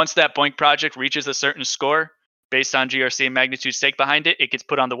 And once that BOINC project reaches a certain score based on GRC and magnitude stake behind it, it gets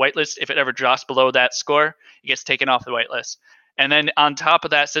put on the whitelist. If it ever drops below that score, it gets taken off the whitelist. And then on top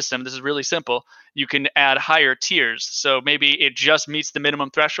of that system, this is really simple, you can add higher tiers. So maybe it just meets the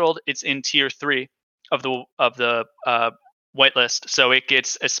minimum threshold. It's in tier 3 of the whitelist. So it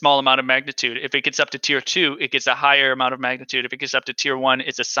gets a small amount of magnitude. If it gets up to tier 2, it gets a higher amount of magnitude. If it gets up to tier 1,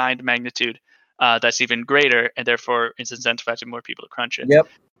 it's assigned magnitude that's even greater, and therefore it's incentivizing more people to crunch it. Yep.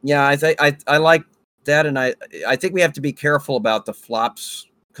 Yeah, I like that, and I think we have to be careful about the flops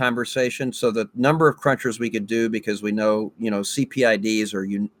conversation. So the number of crunchers we could do, because we know CPIDs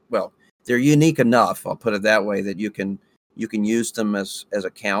are they're unique enough, I'll put it that way, that you can use them as a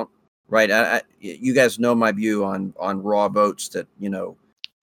count, right? You guys know my view on raw votes, that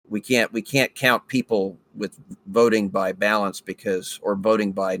we can't count people with voting by balance or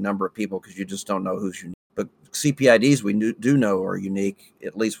voting by number of people, because you just don't know who's unique. But CPIDs we do know are unique,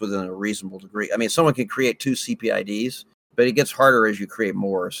 at least within a reasonable degree. I mean, someone can create 2 CPIDs, but it gets harder as you create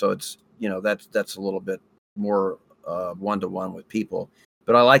more. So it's that's a little bit more one-to-one with people.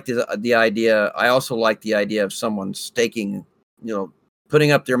 But I like the idea. I also like the idea of someone staking,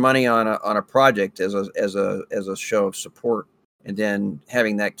 putting up their money on a project as a show of support, and then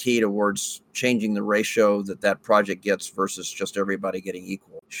having that key towards changing the ratio that project gets versus just everybody getting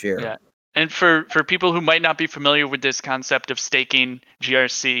equal share. Yeah. And for people who might not be familiar with this concept of staking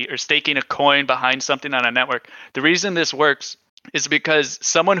GRC or staking a coin behind something on a network, the reason this works is because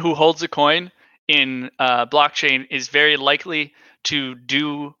someone who holds a coin in blockchain is very likely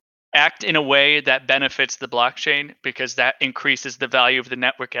to act in a way that benefits the blockchain, because that increases the value of the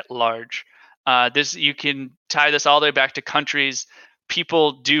network at large. You can tie this all the way back to countries.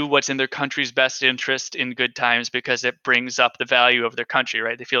 People do what's in their country's best interest in good times because it brings up the value of their country,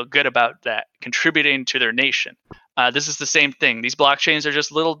 right? They feel good about that, contributing to their nation. This is the same thing. These blockchains are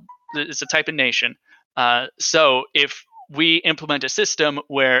just it's a type of nation. So if we implement a system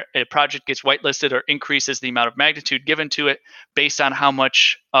where a project gets whitelisted or increases the amount of magnitude given to it based on how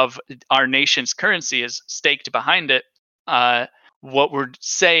much of our nation's currency is staked behind it. What we're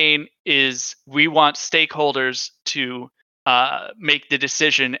saying is we want stakeholders to make the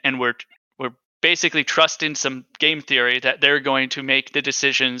decision, and we're basically trusting some game theory that they're going to make the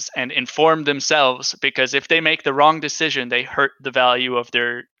decisions and inform themselves, because if they make the wrong decision, they hurt the value of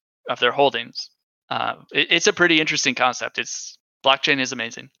their holdings. It's a pretty interesting concept. Blockchain is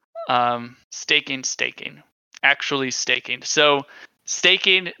amazing. Staking, actually staking. So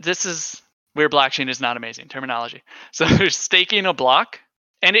staking, this is where blockchain is not amazing terminology. So there's staking a block,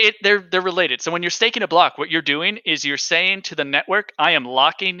 and they're related. So when you're staking a block, what you're doing is you're saying to the network, I am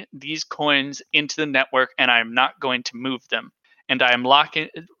locking these coins into the network and I'm not going to move them. And I am locking,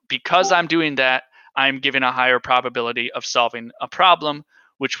 because I'm doing that, I'm giving a higher probability of solving a problem,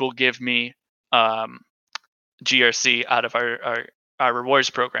 which will give me GRC out of our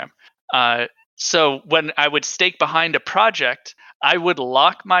rewards program. So when I would stake behind a project, I would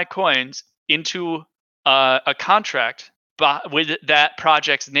lock my coins into a contract with that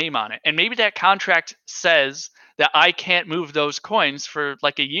project's name on it. And maybe that contract says that I can't move those coins for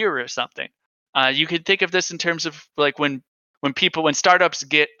like a year or something. You could think of this in terms of like when startups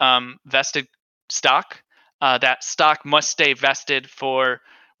get vested stock, that stock must stay vested for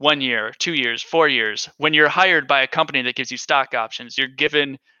 1 year, 2 years, 4 years. When you're hired by a company that gives you stock options, you're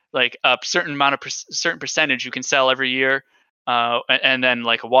given like a certain amount of certain percentage you can sell every year, and then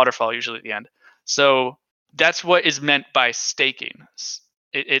like a waterfall usually at the end. So that's what is meant by staking.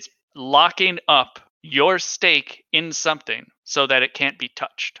 It's locking up your stake in something so that it can't be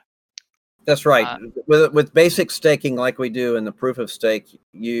touched. That's right. With basic staking, like we do in the proof of stake,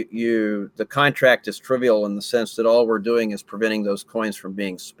 the contract is trivial in the sense that all we're doing is preventing those coins from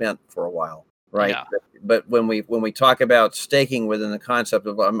being spent for a while, right? Yeah. But when we talk about staking within the concept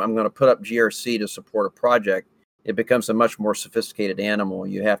of I'm going to put up GRC to support a project, it becomes a much more sophisticated animal.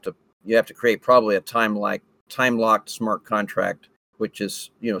 You have to create probably a time-locked smart contract, which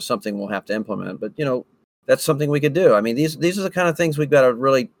is something we'll have to implement. But that's something we could do. I mean, these are the kind of things we've got to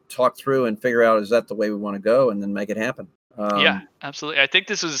really talk through and figure out, is that the way we want to go, and then make it happen. Yeah, absolutely. I think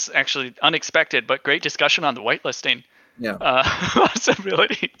this was actually unexpected, but great discussion on the whitelisting. Yeah,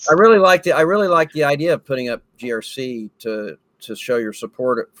 possibilities. I really like the idea of putting up GRC to show your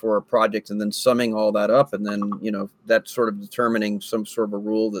support for a project, and then summing all that up, and then that's sort of determining some sort of a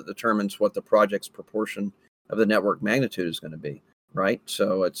rule that determines what the project's proportion of the network magnitude is going to be, right?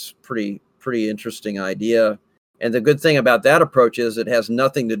 So it's pretty interesting idea. And the good thing about that approach is it has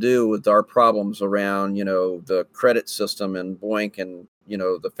nothing to do with our problems around the credit system and BOINC, and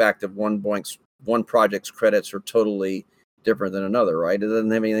the fact that one project's credits are totally different than another, right? It doesn't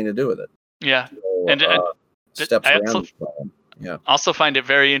have anything to do with it. Yeah. So, and steps around this problem. Yeah. Also find it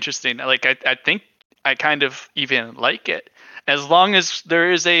very interesting. Like I think I kind of even like it, as long as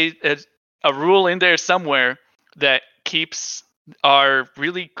there is a rule in there somewhere that keeps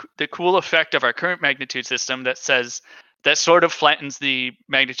the cool effect of our current magnitude system, that says, that sort of flattens the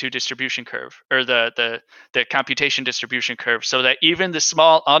magnitude distribution curve, or the computation distribution curve, so that even the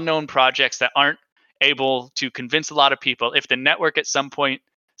small unknown projects that aren't able to convince a lot of people, if the network at some point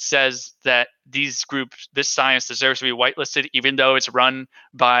says that this science deserves to be whitelisted, even though it's run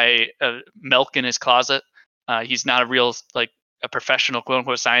by Milk in his closet, he's not a real a professional quote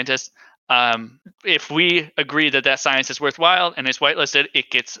unquote scientist. If we agree that science is worthwhile and it's whitelisted,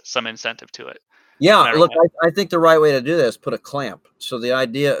 it gets some incentive to it. Yeah, look, I think the right way to do that is put a clamp. So the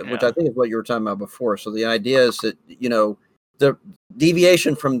idea, which I think is what you were talking about before. So the idea is that the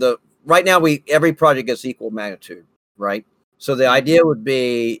deviation from right now every project gets equal magnitude, right? So the idea would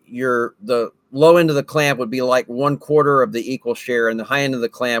be the low end of the clamp would be like 1/4 of the equal share, and the high end of the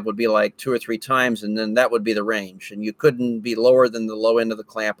clamp would be like 2 or 3 times, and then that would be the range. And you couldn't be lower than the low end of the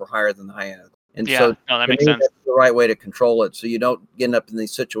clamp or higher than the high end. And so that makes sense. That's the right way to control it, so you don't get up in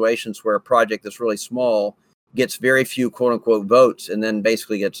these situations where a project that's really small gets very few quote unquote votes and then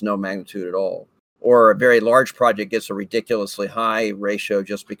basically gets no magnitude at all. Or a very large project gets a ridiculously high ratio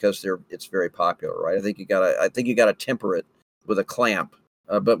just because it's very popular, right? I think you gotta temper it with a clamp.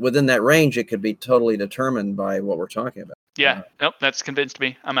 But within that range, it could be totally determined by what we're talking about. Yeah, nope, that's convinced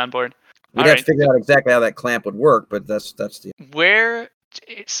me. I'm on board. We'd have to figure out exactly how that clamp would work, but that's the.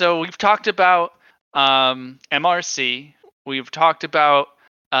 So we've talked about MRC. We've talked about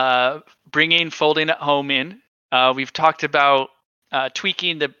bringing folding at home in. We've talked about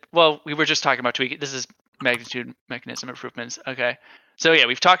tweaking we were just talking about tweaking. This is magnitude mechanism improvements. Okay. So yeah,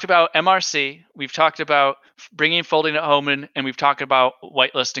 we've talked about MRC, we've talked about bringing folding at home in, and we've talked about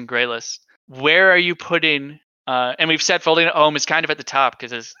whitelist and graylist. Where are you putting And we've said folding at home is kind of at the top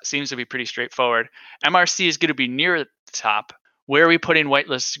because it seems to be pretty straightforward. MRC is going to be near the top. Where are we putting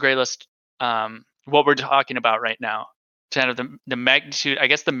whitelist, graylist? What we're talking about right now, kind of the magnitude. I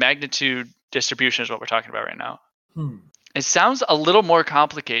guess the magnitude distribution is what we're talking about right now. It sounds a little more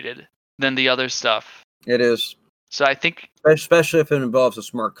complicated than the other stuff. It is. So I think, especially if it involves a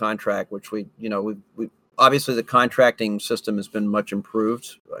smart contract, which we obviously the contracting system has been much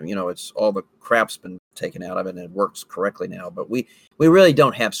improved. It's all the crap's been taken out of it and it works correctly now. But we really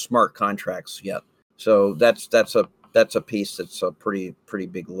don't have smart contracts yet. So that's a piece that's a pretty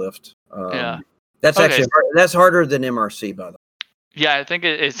big lift. That's actually that's harder than MRC, by the way. Yeah, I think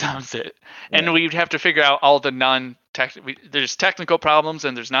it sounds it. And we'd have to figure out all the there's technical problems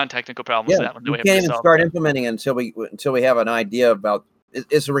and there's non-technical problems. Yeah, we can't even start implementing it until we have an idea about.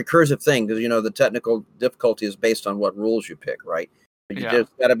 It's a recursive thing because the technical difficulty is based on what rules you pick, right? There's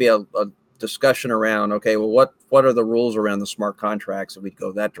got to be a discussion around. Okay, well, what are the rules around the smart contracts? And we'd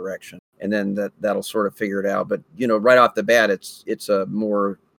go that direction, and then that'll sort of figure it out. But right off the bat, it's a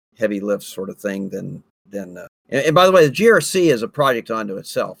more heavy lift sort of thing than. And by the way, the GRC is a project unto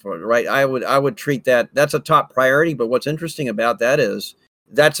itself, right? I would treat that's a top priority. But what's interesting about that is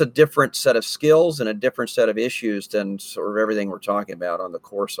that's a different set of skills and a different set of issues than sort of everything we're talking about on the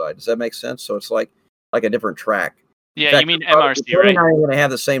core side. Does that make sense? So it's like a different track. Yeah, you mean MRC, right? I'm going to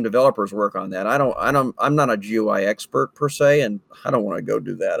have the same developers work on that. I'm not a GUI expert per se, and I don't want to go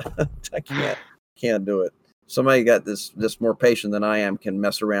do that. I can't do it. Somebody got this more patient than I am can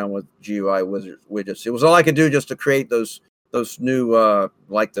mess around with GUI widgets. It was all I could do just to create those new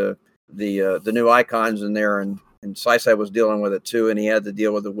like the new icons in there, and SciSci was dealing with it too, and he had to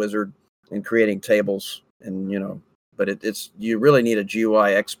deal with the wizard and creating tables, and but it's you really need a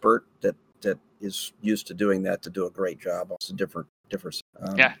GUI expert that is used to doing that to do a great job. It's a different.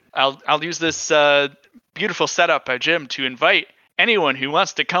 Yeah, I'll use this beautiful setup by Jim to invite anyone who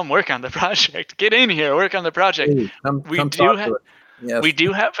wants to come work on the project. Get in here, work on the project. Hey, we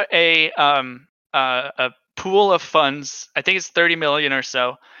do have a pool of funds. I think it's 30 million or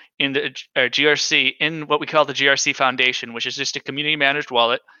so in the GRC, in what we call the GRC Foundation, which is just a community managed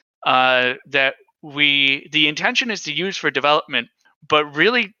wallet that the intention is to use for development. But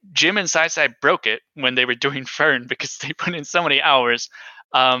really, Jim and SciSci broke it when they were doing Fern because they put in so many hours.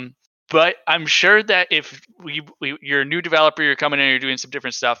 But I'm sure that if you're a new developer, you're coming in and you're doing some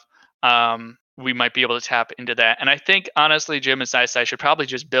different stuff, we might be able to tap into that. And I think, honestly, Jim and SciSci should probably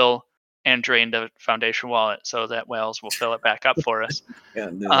just bill and drain the foundation wallet so that Wales will fill it back up for us.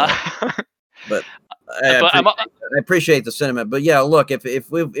 But I appreciate the sentiment. But yeah, look,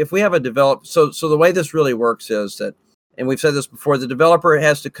 if we have a develop, so the way this really works is that, and we've said this before, the developer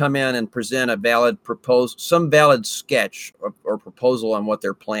has to come in and present a valid some valid sketch or proposal on what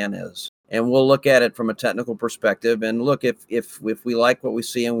their plan is. And we'll look at it from a technical perspective and look if we like what we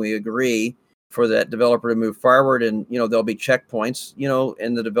see and we agree for that developer to move forward, and there'll be checkpoints,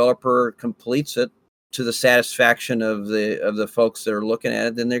 and the developer completes it to the satisfaction of the folks that are looking at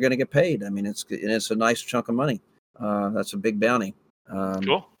it, then they're going to get paid. I mean, it's a nice chunk of money. That's a big bounty.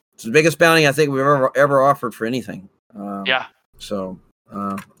 Cool. It's the biggest bounty I think we've ever offered for anything. So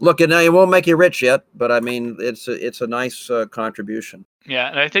look, and it won't make you rich yet, but I mean, it's a nice contribution. Yeah,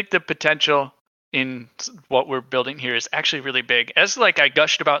 and I think the potential in what we're building here is actually really big. As I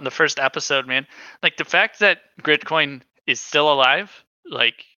gushed about in the first episode, man, the fact that Gridcoin is still alive,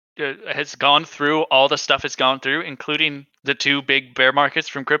 has gone through all the stuff it's gone through, including the two big bear markets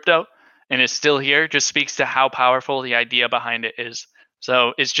from crypto, and is still here, just speaks to how powerful the idea behind it is.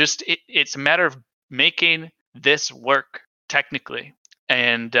 So it's a matter of making this work technically,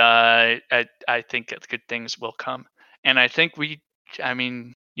 and I think that good things will come. And I think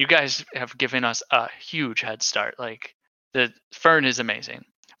you guys have given us a huge head start. The Fern is amazing.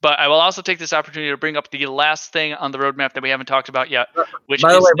 But I will also take this opportunity to bring up the last thing on the roadmap that we haven't talked about yet. Which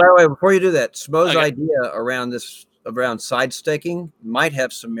by the way, before you do that, Smo's idea around side staking might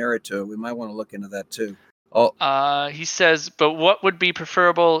have some merit to it. We might want to look into that too. He says, but what would be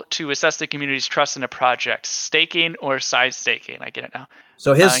preferable to assess the community's trust in a project, staking or side staking? I get it now.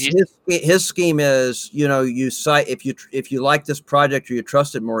 So his scheme is, if you like this project or you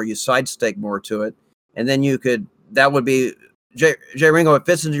trust it more, you side stake more to it, and then that would be Jay Ringo. It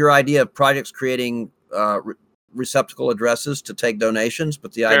fits into your idea of projects creating receptacle addresses to take donations,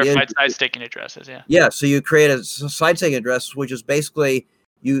 but the idea is side staking addresses, yeah. Yeah, so you create a side staking address, which is basically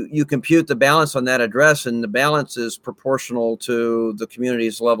you compute the balance on that address, and the balance is proportional to the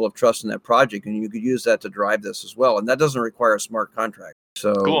community's level of trust in that project, and you could use that to drive this as well. And that doesn't require a smart contract.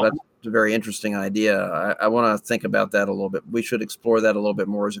 So cool. That's a very interesting idea. I want to think about that a little bit. We should explore that a little bit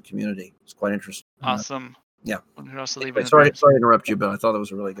more as a community. It's quite interesting. Awesome. Yeah. One could also leave Anyway, in the sorry project. to interrupt you, but I thought that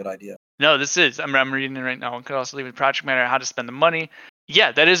was a really good idea. No, this is. I'm reading it right now. One could also leave in project matter how to spend the money.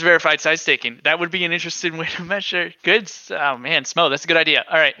 Yeah, that is verified side staking. That would be an interesting way to measure goods. Oh man, Smo, that's a good idea.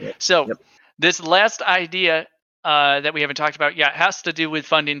 All right. Yep. So Yep. this last idea that we haven't talked about, yeah, it has to do with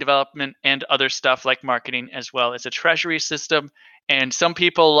funding development and other stuff like marketing as well. It's a treasury system, and some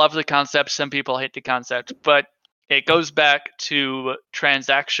people love the concept, some people hate the concept, but it goes back to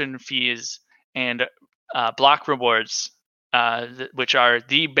transaction fees and block rewards, which are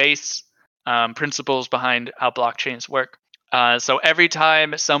the base principles behind how blockchains work. So every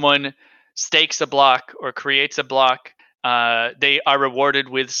time someone stakes a block or creates a block, they are rewarded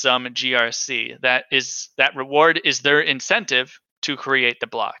with some GRC. That reward is their incentive to create the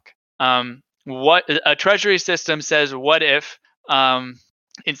block. What a treasury system says, what if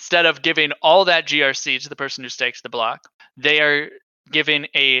instead of giving all that GRC to the person who stakes the block, they are given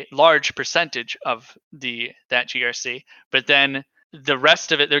a large percentage of that GRC, but then the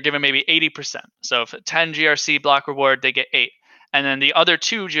rest of it they're given maybe 80%. So if 10 GRC block reward, they get 8. And then the other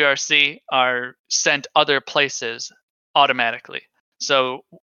 2 GRC are sent other places automatically. So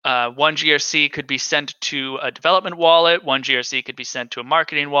 1 GRC could be sent to a development wallet, 1 GRC could be sent to a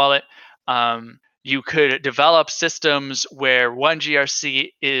marketing wallet. You could develop systems where 1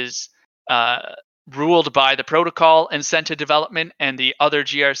 GRC is ruled by the protocol and sent to development, and the other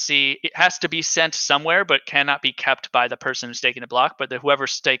GRC, it has to be sent somewhere but cannot be kept by the person who's staking the block. But whoever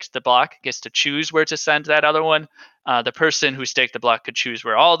stakes the block gets to choose where to send that other one. The person who staked the block could choose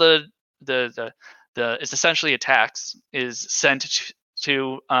where all the it's essentially a tax is sent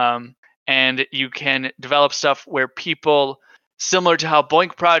to, and you can develop stuff where people, similar to how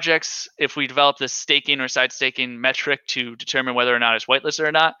BOINC projects, if we develop this staking or side staking metric to determine whether or not it's whitelisted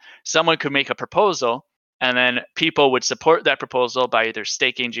or not, someone could make a proposal and then people would support that proposal by either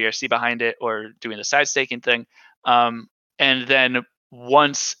staking GRC behind it or doing the side staking thing. And then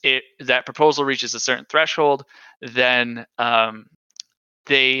once that proposal reaches a certain threshold, then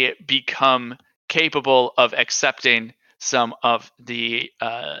they become capable of accepting some of the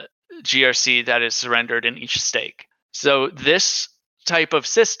GRC that is surrendered in each stake. So this type of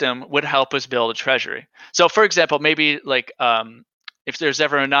system would help us build a treasury. So for example, maybe like if there's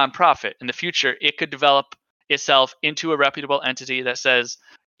ever a nonprofit in the future, it could develop itself into a reputable entity that says,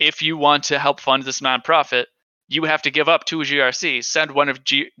 if you want to help fund this nonprofit, you have to give up 2 GRC, send one of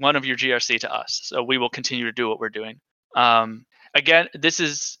your GRC to us. So we will continue to do what we're doing. Again, this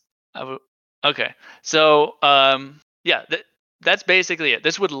is, okay. So yeah, that's basically it.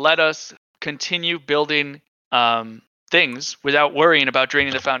 This would let us continue building things without worrying about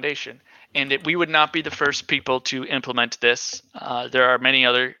draining the foundation. And we would not be the first people to implement this. There are many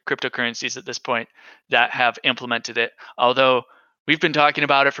other cryptocurrencies at this point that have implemented it, although we've been talking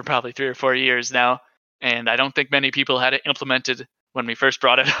about it for probably 3 or 4 years now, and I don't think many people had it implemented when we first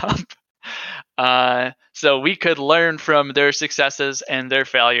brought it up. So we could learn from their successes and their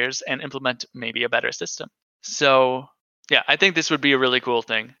failures and implement maybe a better system. So yeah, I think this would be a really cool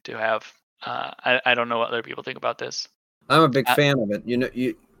thing to have. I don't know what other people think about this. I'm a big fan of it. You know,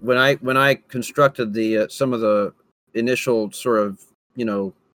 when I constructed the some of the initial sort of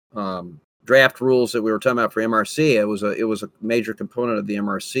draft rules that we were talking about for MRC, it was a major component of the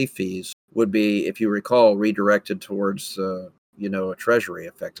MRC fees would be, if you recall, redirected towards a treasury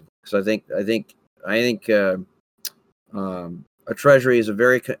effectively. Because I think a treasury is a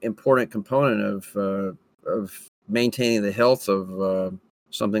very important component of maintaining the health of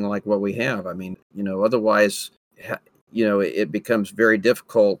something like what we have. I mean, otherwise, it becomes very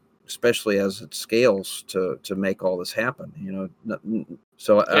difficult, especially as it scales, to make all this happen.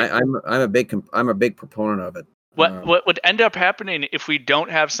 So I'm a big proponent of it. What would end up happening if we don't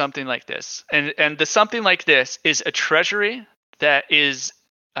have something like this? And the something like this is a treasury that is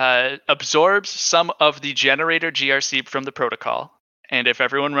absorbs some of the generator GRC from the protocol. And if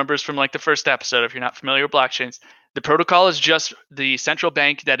everyone remembers from like the first episode, if you're not familiar with blockchains, the protocol is just the central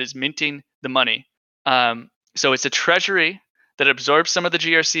bank that is minting the money. So it's a treasury that absorbs some of the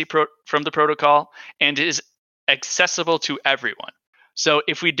GRC from the protocol and is accessible to everyone. So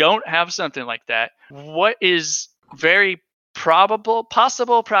if we don't have something like that, what is very probable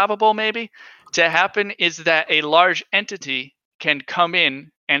maybe to happen is that a large entity can come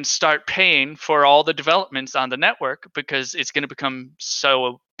in and start paying for all the developments on the network, because it's going to become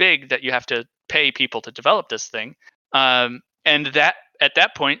so big that you have to pay people to develop this thing. And that at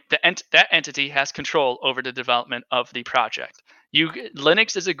that point, that entity has control over the development of the project.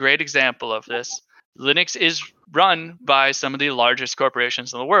 Linux is a great example of this. Linux is run by some of the largest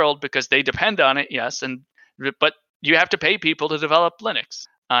corporations in the world because they depend on it, yes, but you have to pay people to develop Linux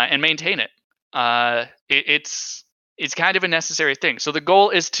and maintain it. it's kind of a necessary thing. So the goal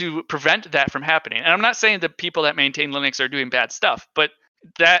is to prevent that from happening. And I'm not saying the people that maintain Linux are doing bad stuff, but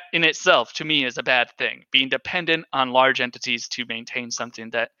that in itself, to me, is a bad thing. Being dependent on large entities to maintain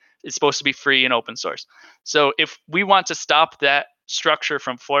something that is supposed to be free and open source. So if we want to stop that structure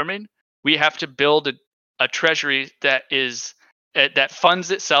from forming, we have to build a treasury that is that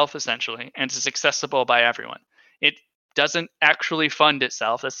funds itself essentially and is accessible by everyone. It doesn't actually fund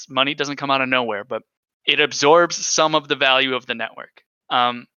itself. This money doesn't come out of nowhere, but it absorbs some of the value of the network.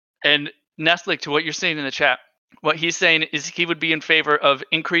 And Nethlik, to what you're saying in the chat, what he's saying is he would be in favor of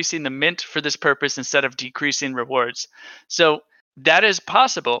increasing the mint for this purpose instead of decreasing rewards. So that is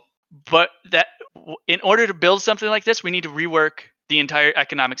possible, but that in order to build something like this, we need to rework the entire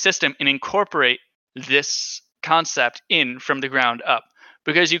economic system and incorporate this concept in from the ground up,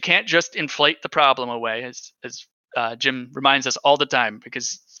 because you can't just inflate the problem away, as Jim reminds us all the time,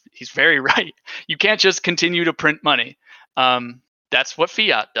 because he's very right. You can't just continue to print money. That's what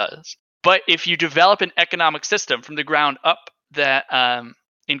fiat does. But if you develop an economic system from the ground up that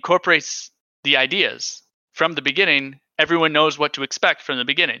incorporates the ideas from the beginning, everyone knows what to expect from the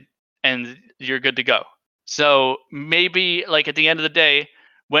beginning, and you're good to go. So maybe like at the end of the day,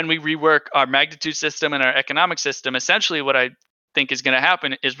 when we rework our magnitude system and our economic system, essentially what I think is going to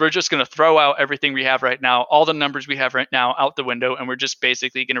happen is we're just going to throw out everything we have right now, all the numbers we have right now out the window, and we're just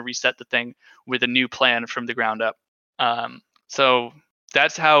basically going to reset the thing with a new plan from the ground up. So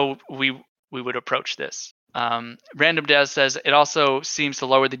that's how we would approach this. Random Daz says it also seems to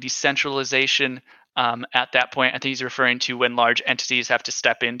lower the decentralization at that point. I think he's referring to when large entities have to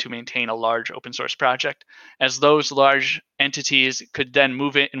step in to maintain a large open source project, as those large entities could then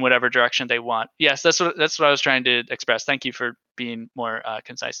move it in whatever direction they want. Yes, that's what I was trying to express. Thank you for being more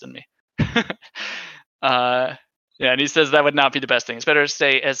concise than me. Yeah, and he says that would not be the best thing. It's better to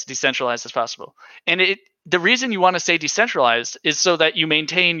stay as decentralized as possible. And the reason you want to stay decentralized is so that you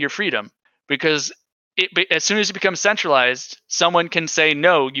maintain your freedom, because as soon as you become centralized, someone can say,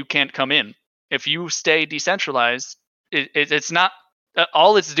 no, you can't come in. If you stay decentralized, it's not,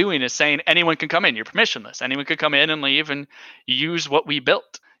 all it's doing is saying anyone can come in. You're permissionless. Anyone can come in and leave and use what we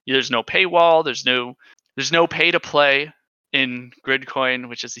built. There's no paywall. There's no pay to play in Gridcoin,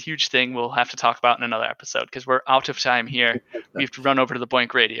 which is a huge thing we'll have to talk about in another episode because we're out of time here. We have to run over to the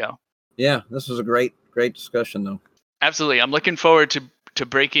BOINC Radio. Yeah, this was a great discussion, though. Absolutely. I'm looking forward to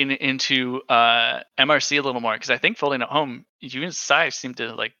breaking into MRC a little more, because I think Folding at Home, you and Sai seem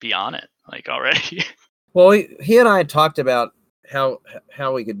to like be on it like already. Well, he and I had talked about how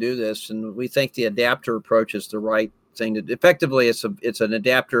we could do this, and we think the adapter approach is the right thing to. Effectively, it's an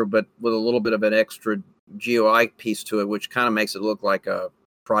adapter, but with a little bit of an extra GUI piece to it, which kind of makes it look like a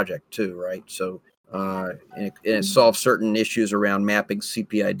project too, right? So and it solves certain issues around mapping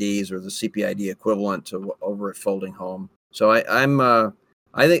CPIDs or the CPID equivalent to over at Folding Home. So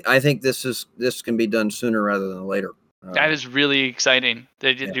I think this can be done sooner rather than later. That is really exciting.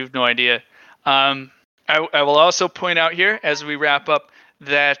 You have no idea. I will also point out here as we wrap up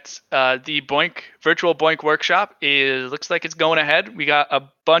that the BOINC virtual BOINC workshop looks like it's going ahead. We got a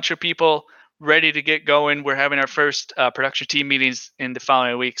bunch of people ready to get going. We're having our first production team meetings in the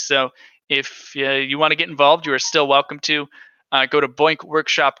following weeks. So if you want to get involved, you are still welcome to. Go to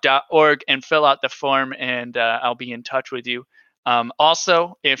boincworkshop.org and fill out the form, and I'll be in touch with you.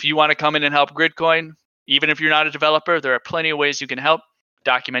 Also, if you want to come in and help Gridcoin, even if you're not a developer, there are plenty of ways you can help.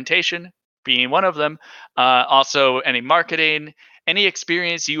 Documentation being one of them. Also, any marketing, any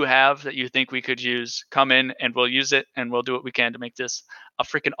experience you have that you think we could use, come in and we'll use it, and we'll do what we can to make this a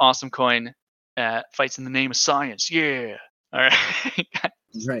freaking awesome coin that fights in the name of science. Yeah. All right.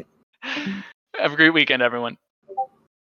 Right. Have a great weekend, everyone.